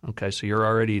 Okay, so you're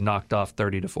already knocked off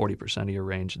 30 to 40% of your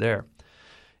range there.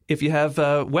 If you have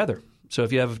weather, so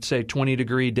if you have, say,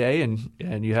 20-degree day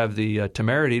and you have the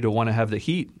temerity to want to have the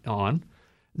heat on,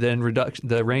 then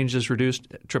the range is reduced,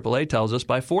 AAA tells us,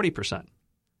 by 40%.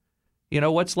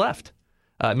 What's left?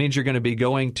 It means you're going to be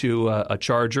going to a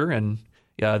charger, and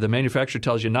the manufacturer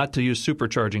tells you not to use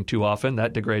supercharging too often.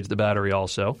 That degrades the battery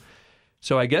also.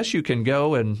 So I guess you can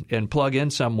go and plug in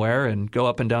somewhere and go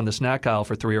up and down the snack aisle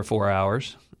for 3 or 4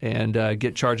 hours and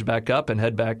get charged back up and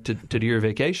head back to do your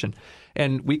vacation.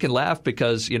 And we can laugh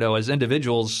because, as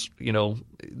individuals,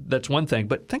 that's one thing.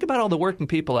 But think about all the working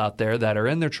people out there that are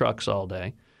in their trucks all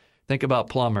day. Think about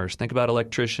plumbers. Think about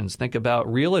electricians. Think about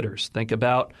realtors. Think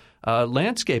about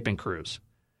landscaping crews.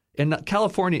 And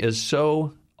California is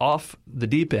so off the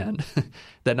deep end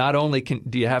that not only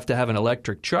do you have to have an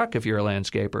electric truck if you're a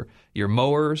landscaper, your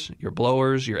mowers, your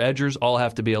blowers, your edgers all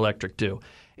have to be electric too.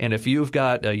 And if you've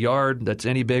got a yard that's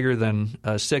any bigger than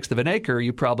a sixth of an acre,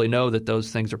 you probably know that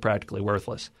those things are practically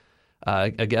worthless. A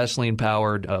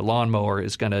gasoline-powered lawnmower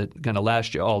is going to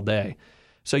last you all day.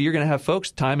 So you're going to have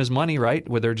folks, time is money, right,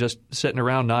 where they're just sitting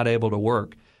around not able to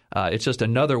work. It's just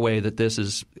another way that this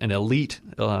is an elite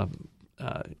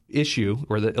issue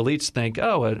where the elites think,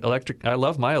 I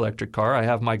love my electric car. I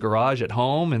have my garage at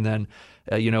home, and then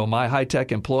my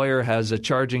high-tech employer has a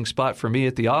charging spot for me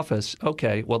at the office.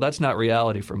 Okay, well, that's not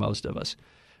reality for most of us.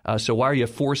 So why are you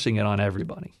forcing it on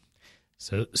everybody?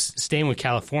 So staying with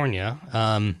California,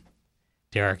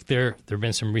 Derek, there have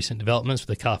been some recent developments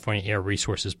with the California Air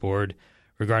Resources Board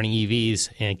regarding EVs,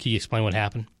 and can you explain what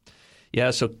happened?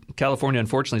 Yeah, so California,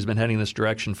 unfortunately, has been heading this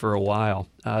direction for a while.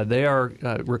 They are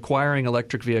requiring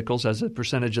electric vehicles as a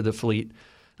percentage of the fleet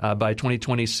by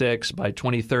 2026, by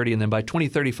 2030, and then by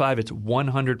 2035, it's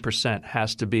 100%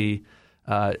 has to be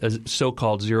a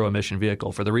so-called zero-emission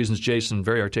vehicle. For the reasons Jason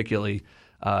very articulately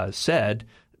said,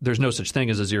 there's no such thing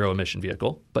as a zero-emission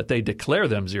vehicle, but they declare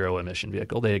them zero-emission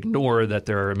vehicle. They ignore that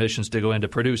there are emissions to go in to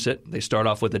produce it. They start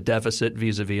off with a deficit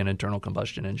vis-a-vis an internal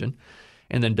combustion engine.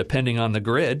 And then depending on the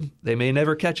grid, they may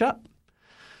never catch up.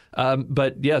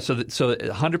 But yeah, so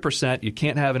 100%, you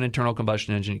can't have an internal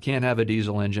combustion engine. You can't have a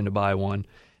diesel engine to buy one.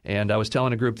 And I was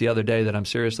telling a group the other day that I'm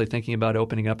seriously thinking about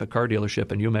opening up a car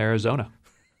dealership in Yuma, Arizona,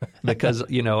 because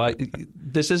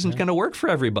this isn't going to work for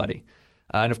everybody.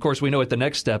 And of course, we know what the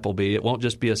next step will be. It won't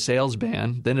just be a sales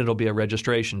ban; then it'll be a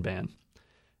registration ban,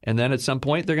 and then at some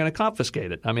point they're going to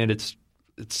confiscate it. I mean, it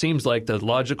seems like the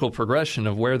logical progression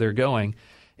of where they're going.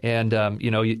 And,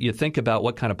 you think about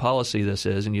what kind of policy this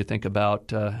is, and you think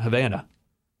about Havana.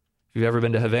 If you've ever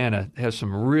been to Havana, it has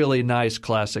some really nice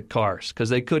classic cars because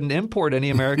they couldn't import any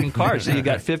American cars. So you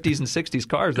got 50s and 60s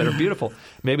cars that are beautiful.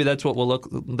 Maybe that's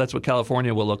what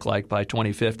California will look like by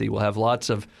 2050. We'll have lots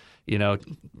of,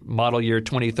 model year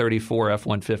 2034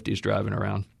 F-150s driving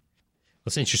around.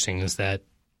 What's interesting is that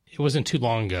it wasn't too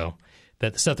long ago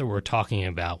that the stuff that we're talking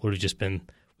about would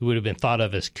have been thought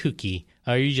of as kooky.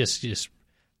 Are you just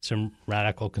some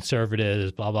radical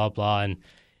conservatives, blah, blah, blah. And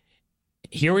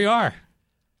here we are.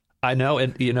 I know.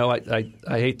 And, I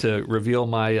hate to reveal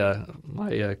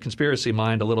my conspiracy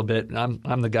mind a little bit.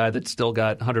 I'm the guy that's still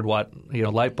got 100-watt,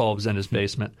 light bulbs in his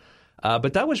basement.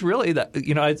 But that was really that.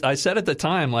 I said at the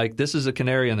time, like, this is a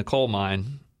canary in the coal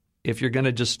mine. If you're going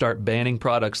to just start banning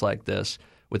products like this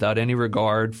without any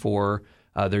regard for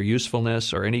their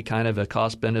usefulness or any kind of a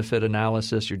cost-benefit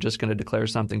analysis, you're just going to declare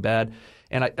something bad.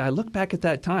 And I look back at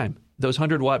that time. Those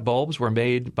 100-watt bulbs were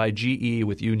made by GE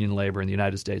with union labor in the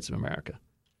United States of America.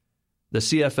 The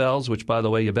CFLs, which, by the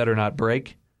way, you better not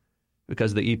break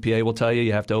because the EPA will tell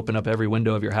you have to open up every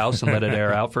window of your house and let it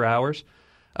air out for hours.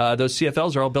 Those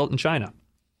CFLs are all built in China.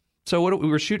 So we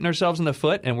were shooting ourselves in the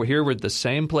foot, and we're here with the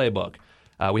same playbook.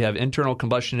 We have internal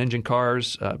combustion engine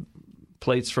cars,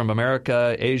 plates from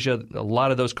America, Asia. A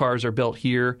lot of those cars are built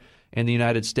here in the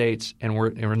United States, and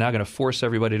we're now going to force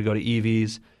everybody to go to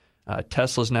EVs.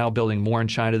 Tesla's now building more in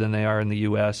China than they are in the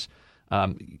U.S.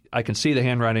 I can see the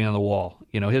handwriting on the wall.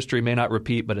 History may not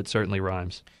repeat, but it certainly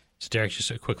rhymes. So, Derek,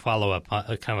 just a quick follow-up,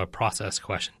 kind of a process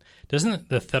question. Doesn't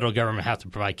the federal government have to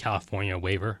provide California a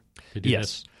waiver to do this?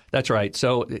 Yes, that's right.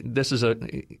 So this is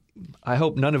I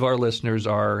hope none of our listeners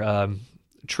are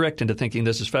tricked into thinking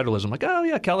this is federalism. Like, oh,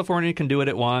 yeah, California can do it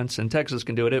at once and Texas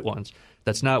can do it at once.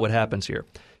 That's not what happens here.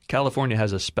 California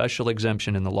has a special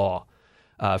exemption in the law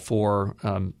for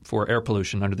air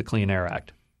pollution under the Clean Air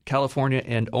Act. California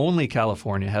and only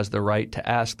California has the right to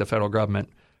ask the federal government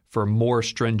for more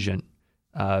stringent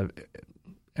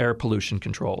air pollution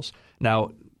controls.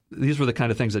 Now, these were the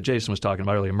kind of things that Jason was talking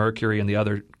about earlier, mercury and the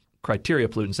other criteria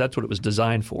pollutants. That's what it was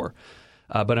designed for.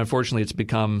 But unfortunately, it's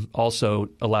become also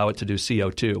allow it to do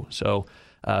CO2. So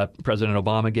President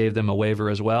Obama gave them a waiver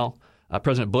as well.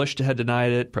 President Bush had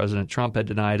denied it. President Trump had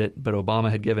denied it. But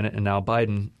Obama had given it, and now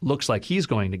Biden looks like he's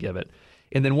going to give it.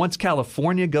 And then once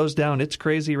California goes down its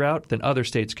crazy route, then other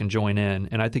states can join in.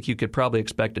 And I think you could probably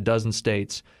expect a dozen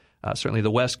states, certainly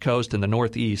the West Coast and the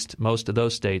Northeast, most of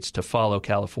those states, to follow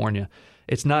California.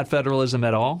 It's not federalism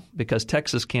at all because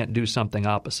Texas can't do something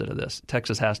opposite of this.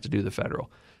 Texas has to do the federal.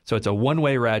 So it's a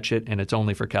one-way ratchet, and it's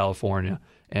only for California.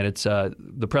 And it's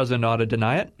the president ought to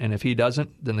deny it, and if he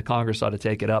doesn't, then the Congress ought to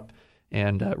take it up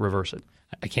and reverse it.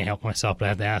 I can't help myself, but I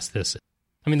have to ask this.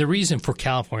 I mean, the reason for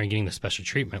California getting the special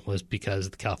treatment was because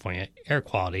the California air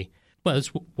quality was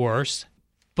worse,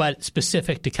 but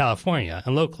specific to California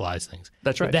and localized things.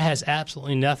 That's right. But that has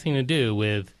absolutely nothing to do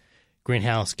with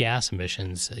greenhouse gas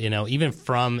emissions, even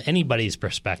from anybody's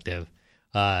perspective.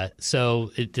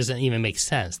 So it doesn't even make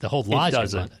sense. The whole logic. It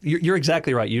doesn't. You're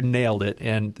exactly right. You nailed it.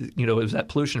 And, it was that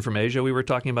pollution from Asia we were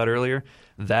talking about earlier,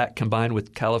 that combined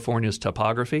with California's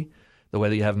topography, the way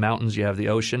that you have mountains, you have the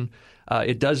ocean,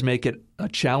 it does make it a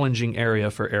challenging area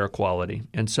for air quality.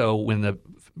 And so when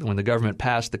the government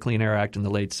passed the Clean Air Act in the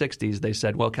late 60s, they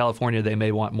said, well, California, they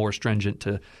may want more stringent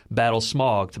to battle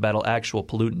smog, to battle actual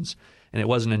pollutants. And it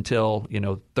wasn't until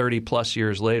 30-plus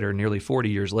years later, nearly 40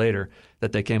 years later,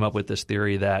 that they came up with this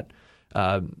theory that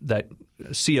that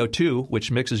CO2, which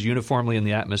mixes uniformly in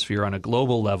the atmosphere on a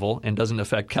global level and doesn't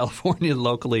affect California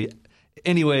locally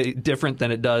any way different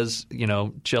than it does,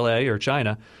 Chile or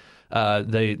China,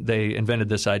 they invented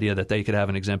this idea that they could have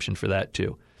an exemption for that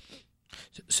too.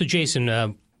 So, Jason,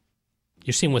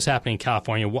 you're seeing what's happening in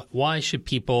California. Why should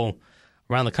people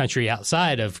around the country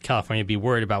outside of California be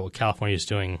worried about what California is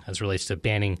doing as it relates to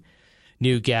banning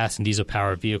new gas and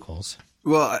diesel-powered vehicles?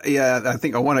 Well, yeah, I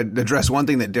think I want to address one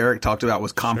thing that Derek talked about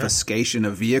was confiscation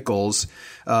of vehicles.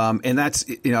 And that's,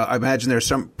 I imagine there's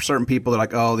some certain people that are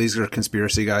like, oh, these are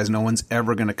conspiracy guys. No one's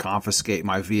ever going to confiscate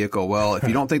my vehicle. Well, if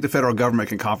you don't think the federal government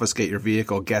can confiscate your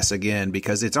vehicle, guess again,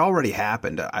 because it's already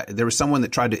happened. There was someone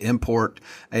that tried to import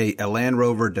a Land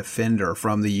Rover Defender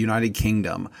from the United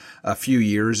Kingdom a few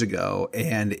years ago,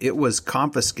 and it was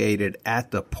confiscated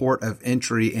at the port of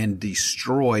entry and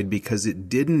destroyed because it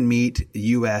didn't meet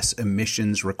U.S. emissions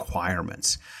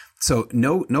requirements. So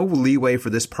no leeway for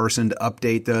this person to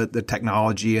update the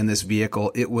technology in this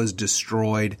vehicle. It was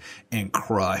destroyed and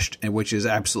crushed, and which is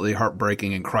absolutely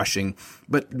heartbreaking and crushing.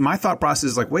 But my thought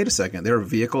process is like, wait a second, there are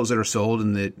vehicles that are sold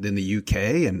in the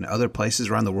UK and other places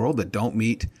around the world that don't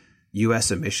meet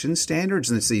U.S. emission standards,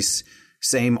 and it's these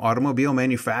same automobile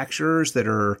manufacturers that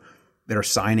are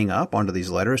signing up onto these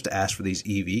letters to ask for these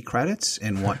EV credits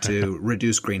and want to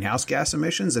reduce greenhouse gas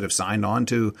emissions, that have signed on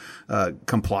to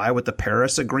comply with the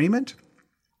Paris Agreement.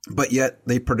 But yet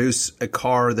they produce a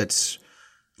car that's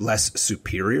less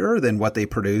superior than what they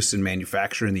produce and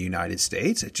manufacture in the United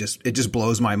States. It just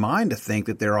blows my mind to think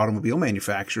that there are automobile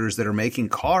manufacturers that are making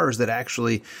cars that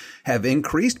actually have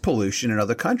increased pollution in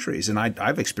other countries. And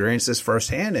I've experienced this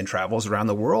firsthand in travels around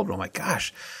the world where I'm like,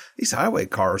 gosh, these highway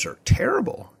cars are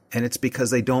terrible. And it's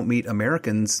because they don't meet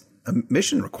Americans'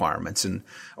 emission requirements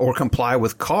or comply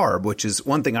with CARB, which is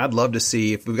one thing I'd love to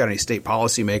see. If we've got any state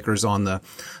policymakers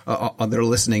they're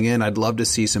listening in, I'd love to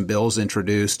see some bills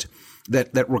introduced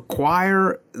that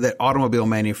require that automobile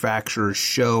manufacturers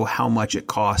show how much it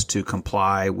costs to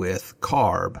comply with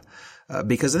CARB,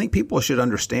 because I think people should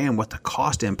understand what the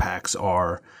cost impacts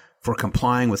are for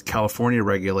complying with California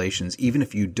regulations, even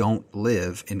if you don't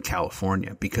live in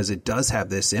California, because it does have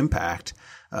this impact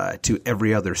to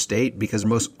every other state, because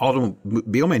most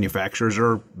automobile manufacturers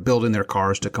are building their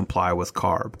cars to comply with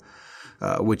CARB,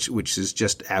 which is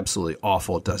just absolutely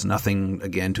awful. It does nothing,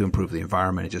 again, to improve the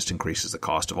environment. It just increases the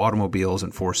cost of automobiles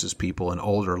and forces people in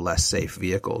older, less safe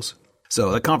vehicles.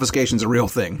 So the confiscation is a real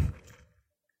thing.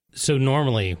 So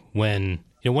normally when,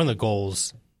 one of the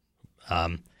goals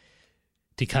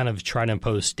to kind of try to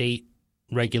impose state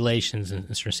regulations in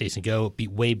certain states and go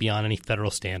way beyond any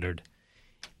federal standard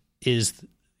is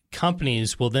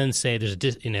companies will then say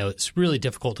it's really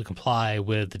difficult to comply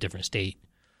with the different state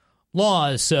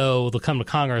laws, so they'll come to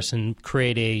Congress and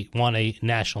create a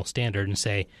national standard and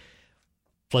say,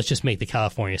 let's just make the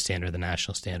California standard the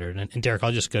national standard. And Derek,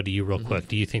 I'll just go to you real quick.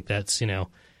 Do you think that's,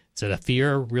 is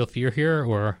it real fear here,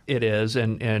 or? It is,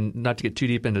 and not to get too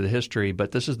deep into the history,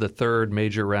 but this is the third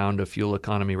major round of fuel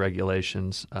economy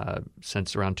regulations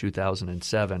since around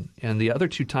 2007. And the other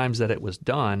two times that it was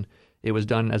done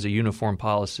as a uniform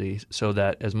policy, so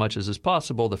that as much as is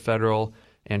possible, the federal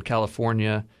and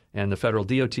California and the federal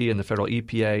DOT and the federal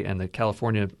EPA and the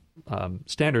California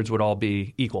standards would all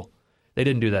be equal. They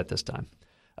didn't do that this time.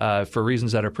 For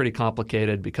reasons that are pretty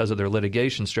complicated because of their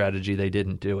litigation strategy, they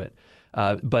didn't do it.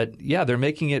 But yeah, they're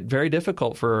making it very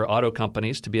difficult for auto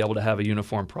companies to be able to have a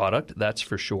uniform product, that's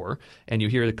for sure. And you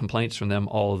hear the complaints from them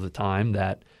all of the time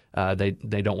that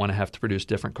they don't want to have to produce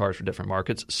different cars for different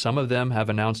markets. Some of them have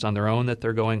announced on their own that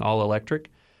they're going all electric.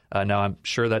 Now, I'm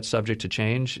sure that's subject to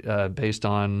change based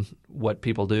on what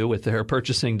people do with their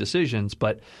purchasing decisions,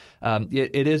 but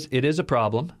it is a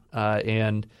problem.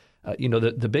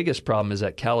 The biggest problem is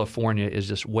that California is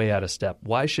just way out of step.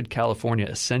 Why should California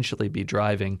essentially be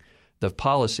driving the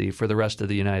policy for the rest of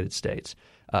the United States?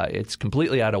 It's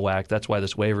completely out of whack. That's why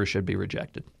this waiver should be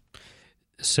rejected.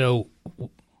 So we've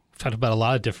talked about a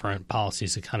lot of different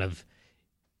policies that kind of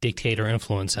dictate or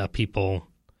influence how people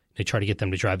 – they try to get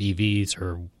them to drive EVs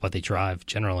or what they drive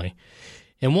generally.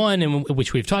 And one in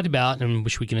which we've talked about and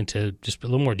which we get into just a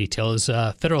little more detail is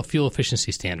federal fuel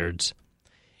efficiency standards.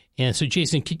 And so,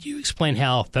 Jason, could you explain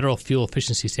how federal fuel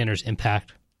efficiency standards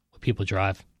impact what people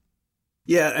drive?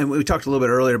 Yeah, and we talked a little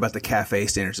bit earlier about the CAFE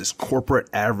standards, this corporate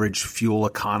average fuel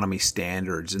economy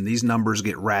standards, and these numbers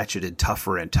get ratcheted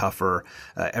tougher and tougher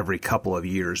every couple of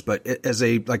years. But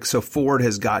so Ford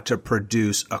has got to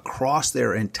produce across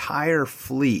their entire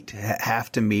fleet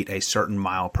have to meet a certain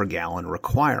mile per gallon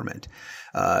requirement.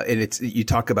 And you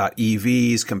talk about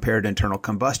EVs compared to internal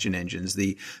combustion engines.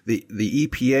 The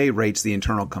EPA rates the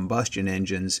internal combustion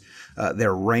engines,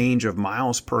 their range of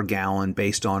miles per gallon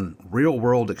based on real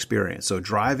world experience. So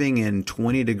driving in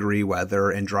 20-degree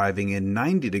weather and driving in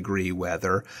 90-degree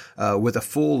weather, with a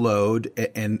full load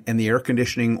and the air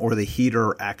conditioning or the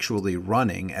heater actually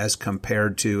running, as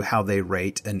compared to how they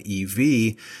rate an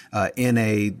EV, in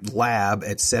a lab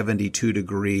at 72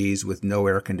 degrees with no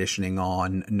air conditioning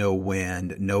on, no wind,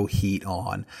 no heat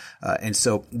on. And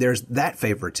so there's that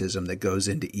favoritism that goes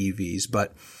into EVs.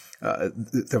 But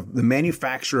the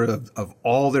manufacturer of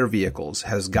all their vehicles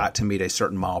has got to meet a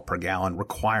certain mile per gallon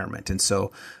requirement. And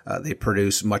so they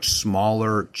produce much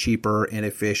smaller, cheaper,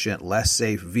 inefficient, less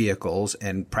safe vehicles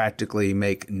and practically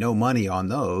make no money on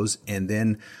those. And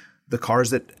then the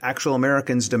cars that actual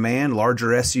Americans demand, larger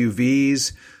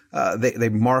SUVs, they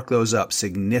mark those up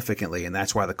significantly, and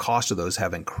that's why the cost of those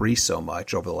have increased so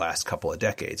much over the last couple of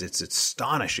decades. It's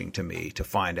astonishing to me to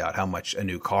find out how much a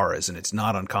new car is, and it's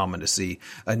not uncommon to see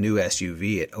a new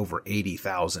SUV at over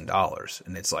 $80,000,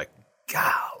 and it's like,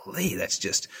 golly, it's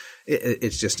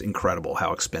just incredible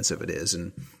how expensive it is,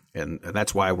 and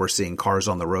that's why we're seeing cars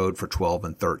on the road for 12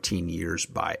 and 13 years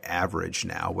by average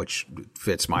now, which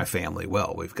fits my family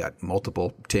well. We've got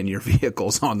multiple 10-year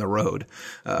vehicles on the road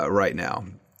right now.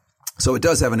 So it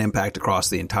does have an impact across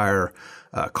the entire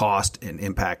cost and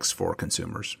impacts for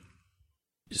consumers.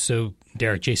 So,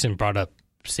 Derek, Jason brought up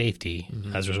safety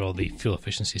as a result of the fuel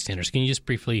efficiency standards. Can you just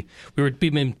briefly – we've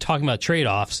been talking about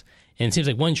trade-offs, and it seems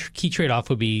like one key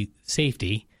trade-off would be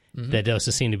safety. That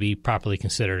doesn't seem to be properly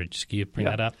considered. Just can you bring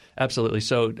that up? Absolutely.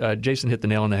 So Jason hit the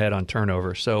nail on the head on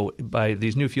turnover. So by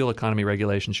these new fuel economy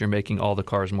regulations, you're making all the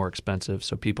cars more expensive,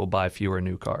 so people buy fewer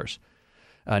new cars.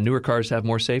 Newer cars have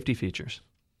more safety features.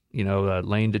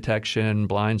 Lane detection,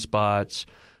 blind spots,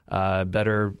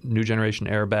 better new generation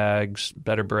airbags,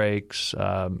 better brakes,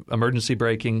 emergency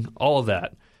braking, all of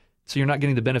that. So you're not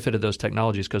getting the benefit of those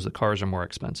technologies because the cars are more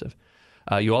expensive.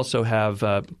 You also have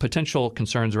potential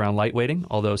concerns around lightweighting,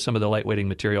 although some of the lightweighting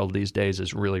material these days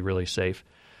is really, really safe.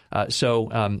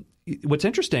 So what's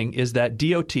interesting is that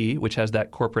DOT, which has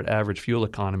that corporate average fuel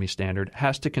economy standard,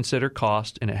 has to consider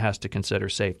cost and it has to consider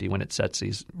safety when it sets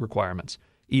these requirements.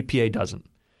 EPA doesn't.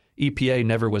 EPA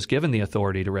never was given the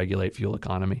authority to regulate fuel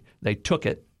economy. They took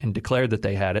it and declared that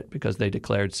they had it because they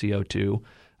declared CO2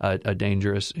 a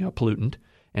dangerous pollutant.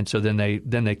 And so then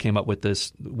they came up with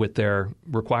their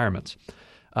requirements.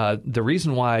 The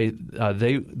reason why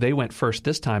they went first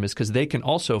this time is because they can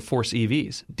also force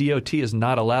EVs. DOT is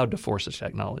not allowed to force this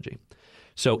technology.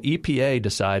 So EPA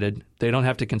decided they don't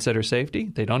have to consider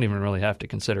safety. They don't even really have to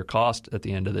consider cost at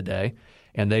the end of the day.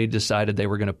 And they decided they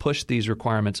were going to push these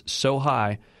requirements so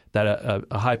high that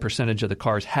a high percentage of the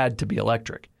cars had to be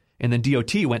electric. And then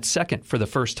DOT went second for the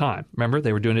first time. Remember,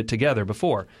 they were doing it together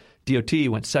before. DOT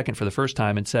went second for the first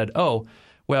time and said,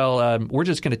 we're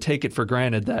just going to take it for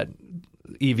granted that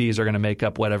EVs are going to make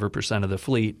up whatever percent of the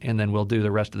fleet, and then we'll do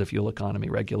the rest of the fuel economy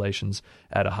regulations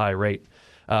at a high rate.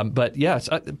 But yes,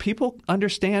 people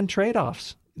understand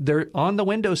trade-offs. They're on the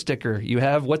window sticker. You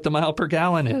have what the mile per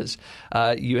gallon is.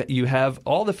 You have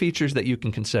all the features that you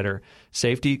can consider.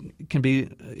 Safety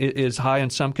is high in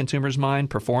some consumers' mind,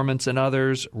 performance in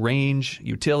others, range,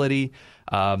 utility,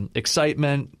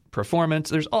 excitement, performance.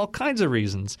 There's all kinds of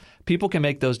reasons. People can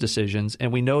make those decisions,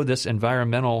 and we know this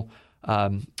environmental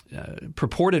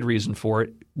purported reason for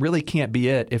it really can't be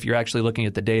it if you're actually looking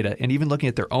at the data. And even looking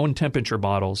at their own temperature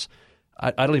models,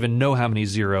 I don't even know how many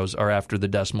zeros are after the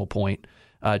decimal point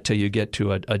till you get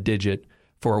to a digit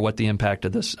for what the impact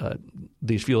of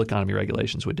these fuel economy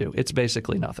regulations would do. It's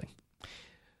basically nothing.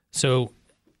 So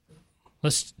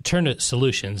let's turn to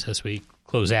solutions as we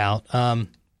close out.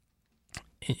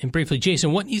 And briefly,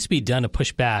 Jason, what needs to be done to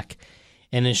push back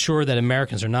and ensure that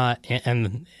Americans are not,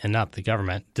 and not the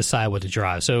government, decide what to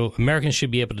drive? So Americans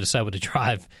should be able to decide what to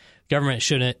drive. Government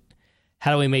shouldn't.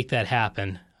 How do we make that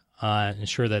happen?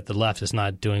 Ensure that the left is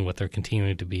not doing what they're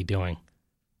continuing to be doing.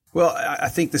 Well, I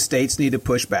think the states need to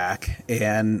push back.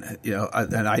 And,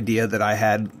 an idea that I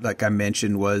had, like I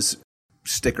mentioned, was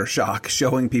sticker shock,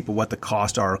 showing people what the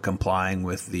costs are of complying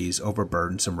with these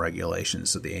overburdensome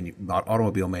regulations so the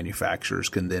automobile manufacturers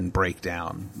can then break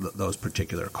down those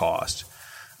particular costs.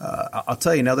 I'll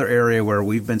tell you another area where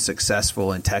we've been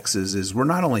successful in Texas is we're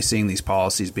not only seeing these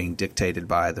policies being dictated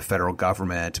by the federal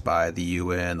government, by the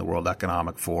UN, the World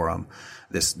Economic Forum,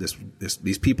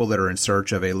 these people that are in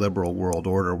search of a liberal world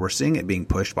order. We're seeing it being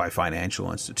pushed by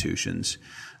financial institutions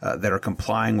that are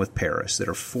complying with Paris, that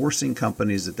are forcing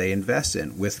companies that they invest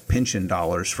in with pension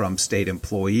dollars from state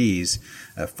employees,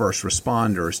 first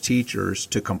responders, teachers,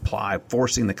 to comply,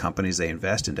 forcing the companies they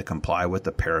invest in to comply with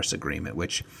the Paris Agreement,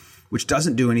 which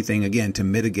doesn't do anything, again, to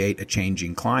mitigate a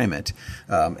changing climate.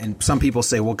 And some people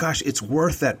say, well, gosh, it's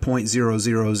worth that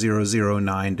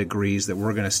 0.00009 degrees that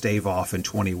we're going to stave off in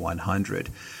 2100,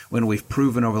 when we've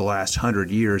proven over the last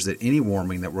 100 years that any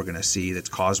warming that we're going to see that's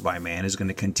caused by man is going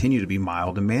to continue to be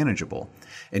mild and manageable.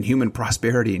 And human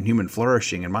prosperity and human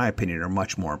flourishing, in my opinion, are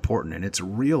much more important. And it's a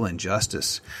real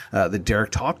injustice that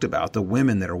Derek talked about, the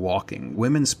women that are walking.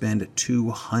 Women spend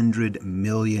 200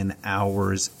 million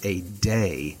hours a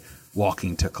day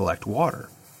walking to collect water.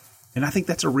 And I think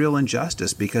that's a real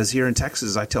injustice, because here in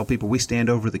Texas, I tell people we stand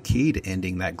over the key to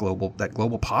ending that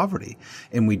global poverty.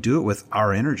 And we do it with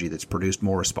our energy that's produced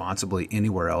more responsibly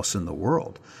anywhere else in the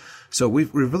world. So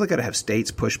we've really got to have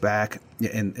states push back,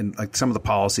 and like some of the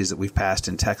policies that we've passed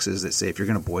in Texas that say if you're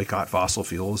going to boycott fossil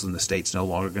fuels, then the state's no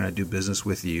longer going to do business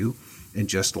with you. And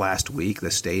just last week,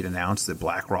 the state announced that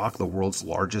BlackRock, the world's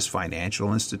largest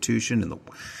financial institution,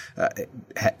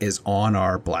 is on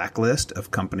our blacklist of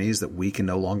companies that we can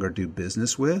no longer do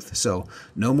business with. So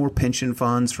no more pension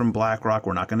funds from BlackRock.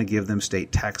 We're not going to give them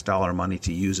state tax dollar money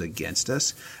to use against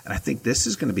us. And I think this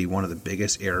is going to be one of the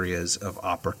biggest areas of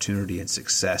opportunity and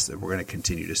success that we're going to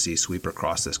continue to see sweep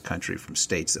across this country from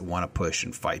states that want to push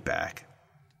and fight back.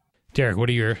 Derek, what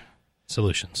are your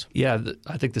solutions? Yeah,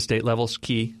 I think the state level is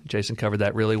key. Jason covered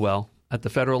that really well. At the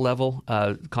federal level,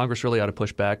 Congress really ought to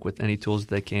push back with any tools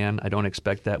that they can. I don't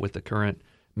expect that with the current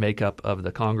makeup of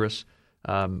the Congress.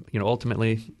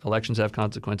 Ultimately, elections have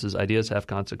consequences. Ideas have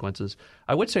consequences.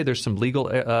 I would say there's some legal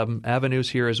avenues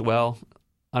here as well.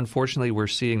 Unfortunately, we're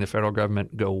seeing the federal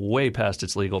government go way past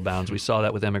its legal bounds. We saw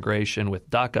that with immigration, with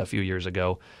DACA a few years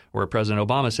ago, where President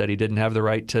Obama said he didn't have the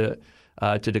right to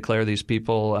declare these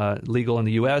people legal in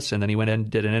the U.S., and then he went and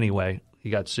did it anyway. He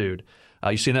got sued.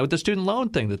 You've seen that with the student loan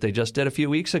thing that they just did a few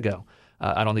weeks ago.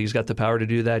 I don't think he's got the power to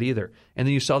do that either. And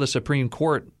then you saw the Supreme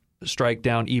Court strike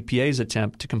down EPA's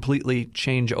attempt to completely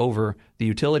change over the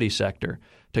utility sector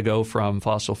to go from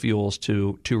fossil fuels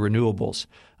to renewables,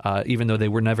 even though they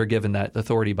were never given that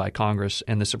authority by Congress.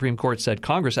 And the Supreme Court said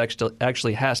Congress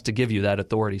actually has to give you that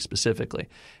authority specifically.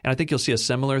 And I think you'll see a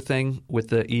similar thing with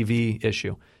the EV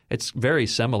issue. It's very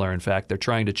similar, in fact. They're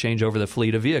trying to change over the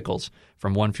fleet of vehicles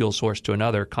from one fuel source to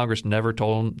another. Congress never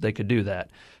told them they could do that.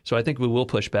 So I think we will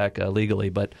push back legally.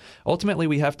 But ultimately,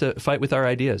 we have to fight with our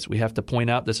ideas. We have to point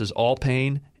out this is all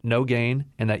pain, no gain,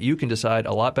 and that you can decide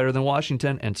a lot better than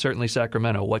Washington and certainly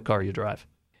Sacramento what car you drive.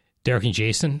 Derek and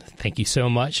Jason, thank you so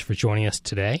much for joining us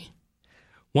today.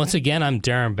 Once again, I'm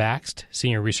Darren Baxt,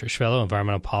 Senior Research Fellow,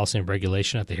 Environmental Policy and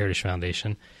Regulation at the Heritage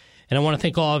Foundation. And I want to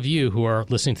thank all of you who are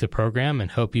listening to the program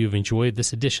and hope you've enjoyed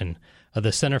this edition of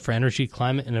the Center for Energy,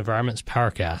 Climate, and Environment's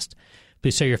PowerCast.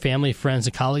 Please tell your family, friends,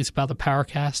 and colleagues about the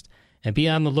PowerCast, and be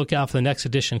on the lookout for the next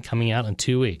edition coming out in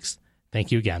 2 weeks.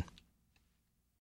 Thank you again.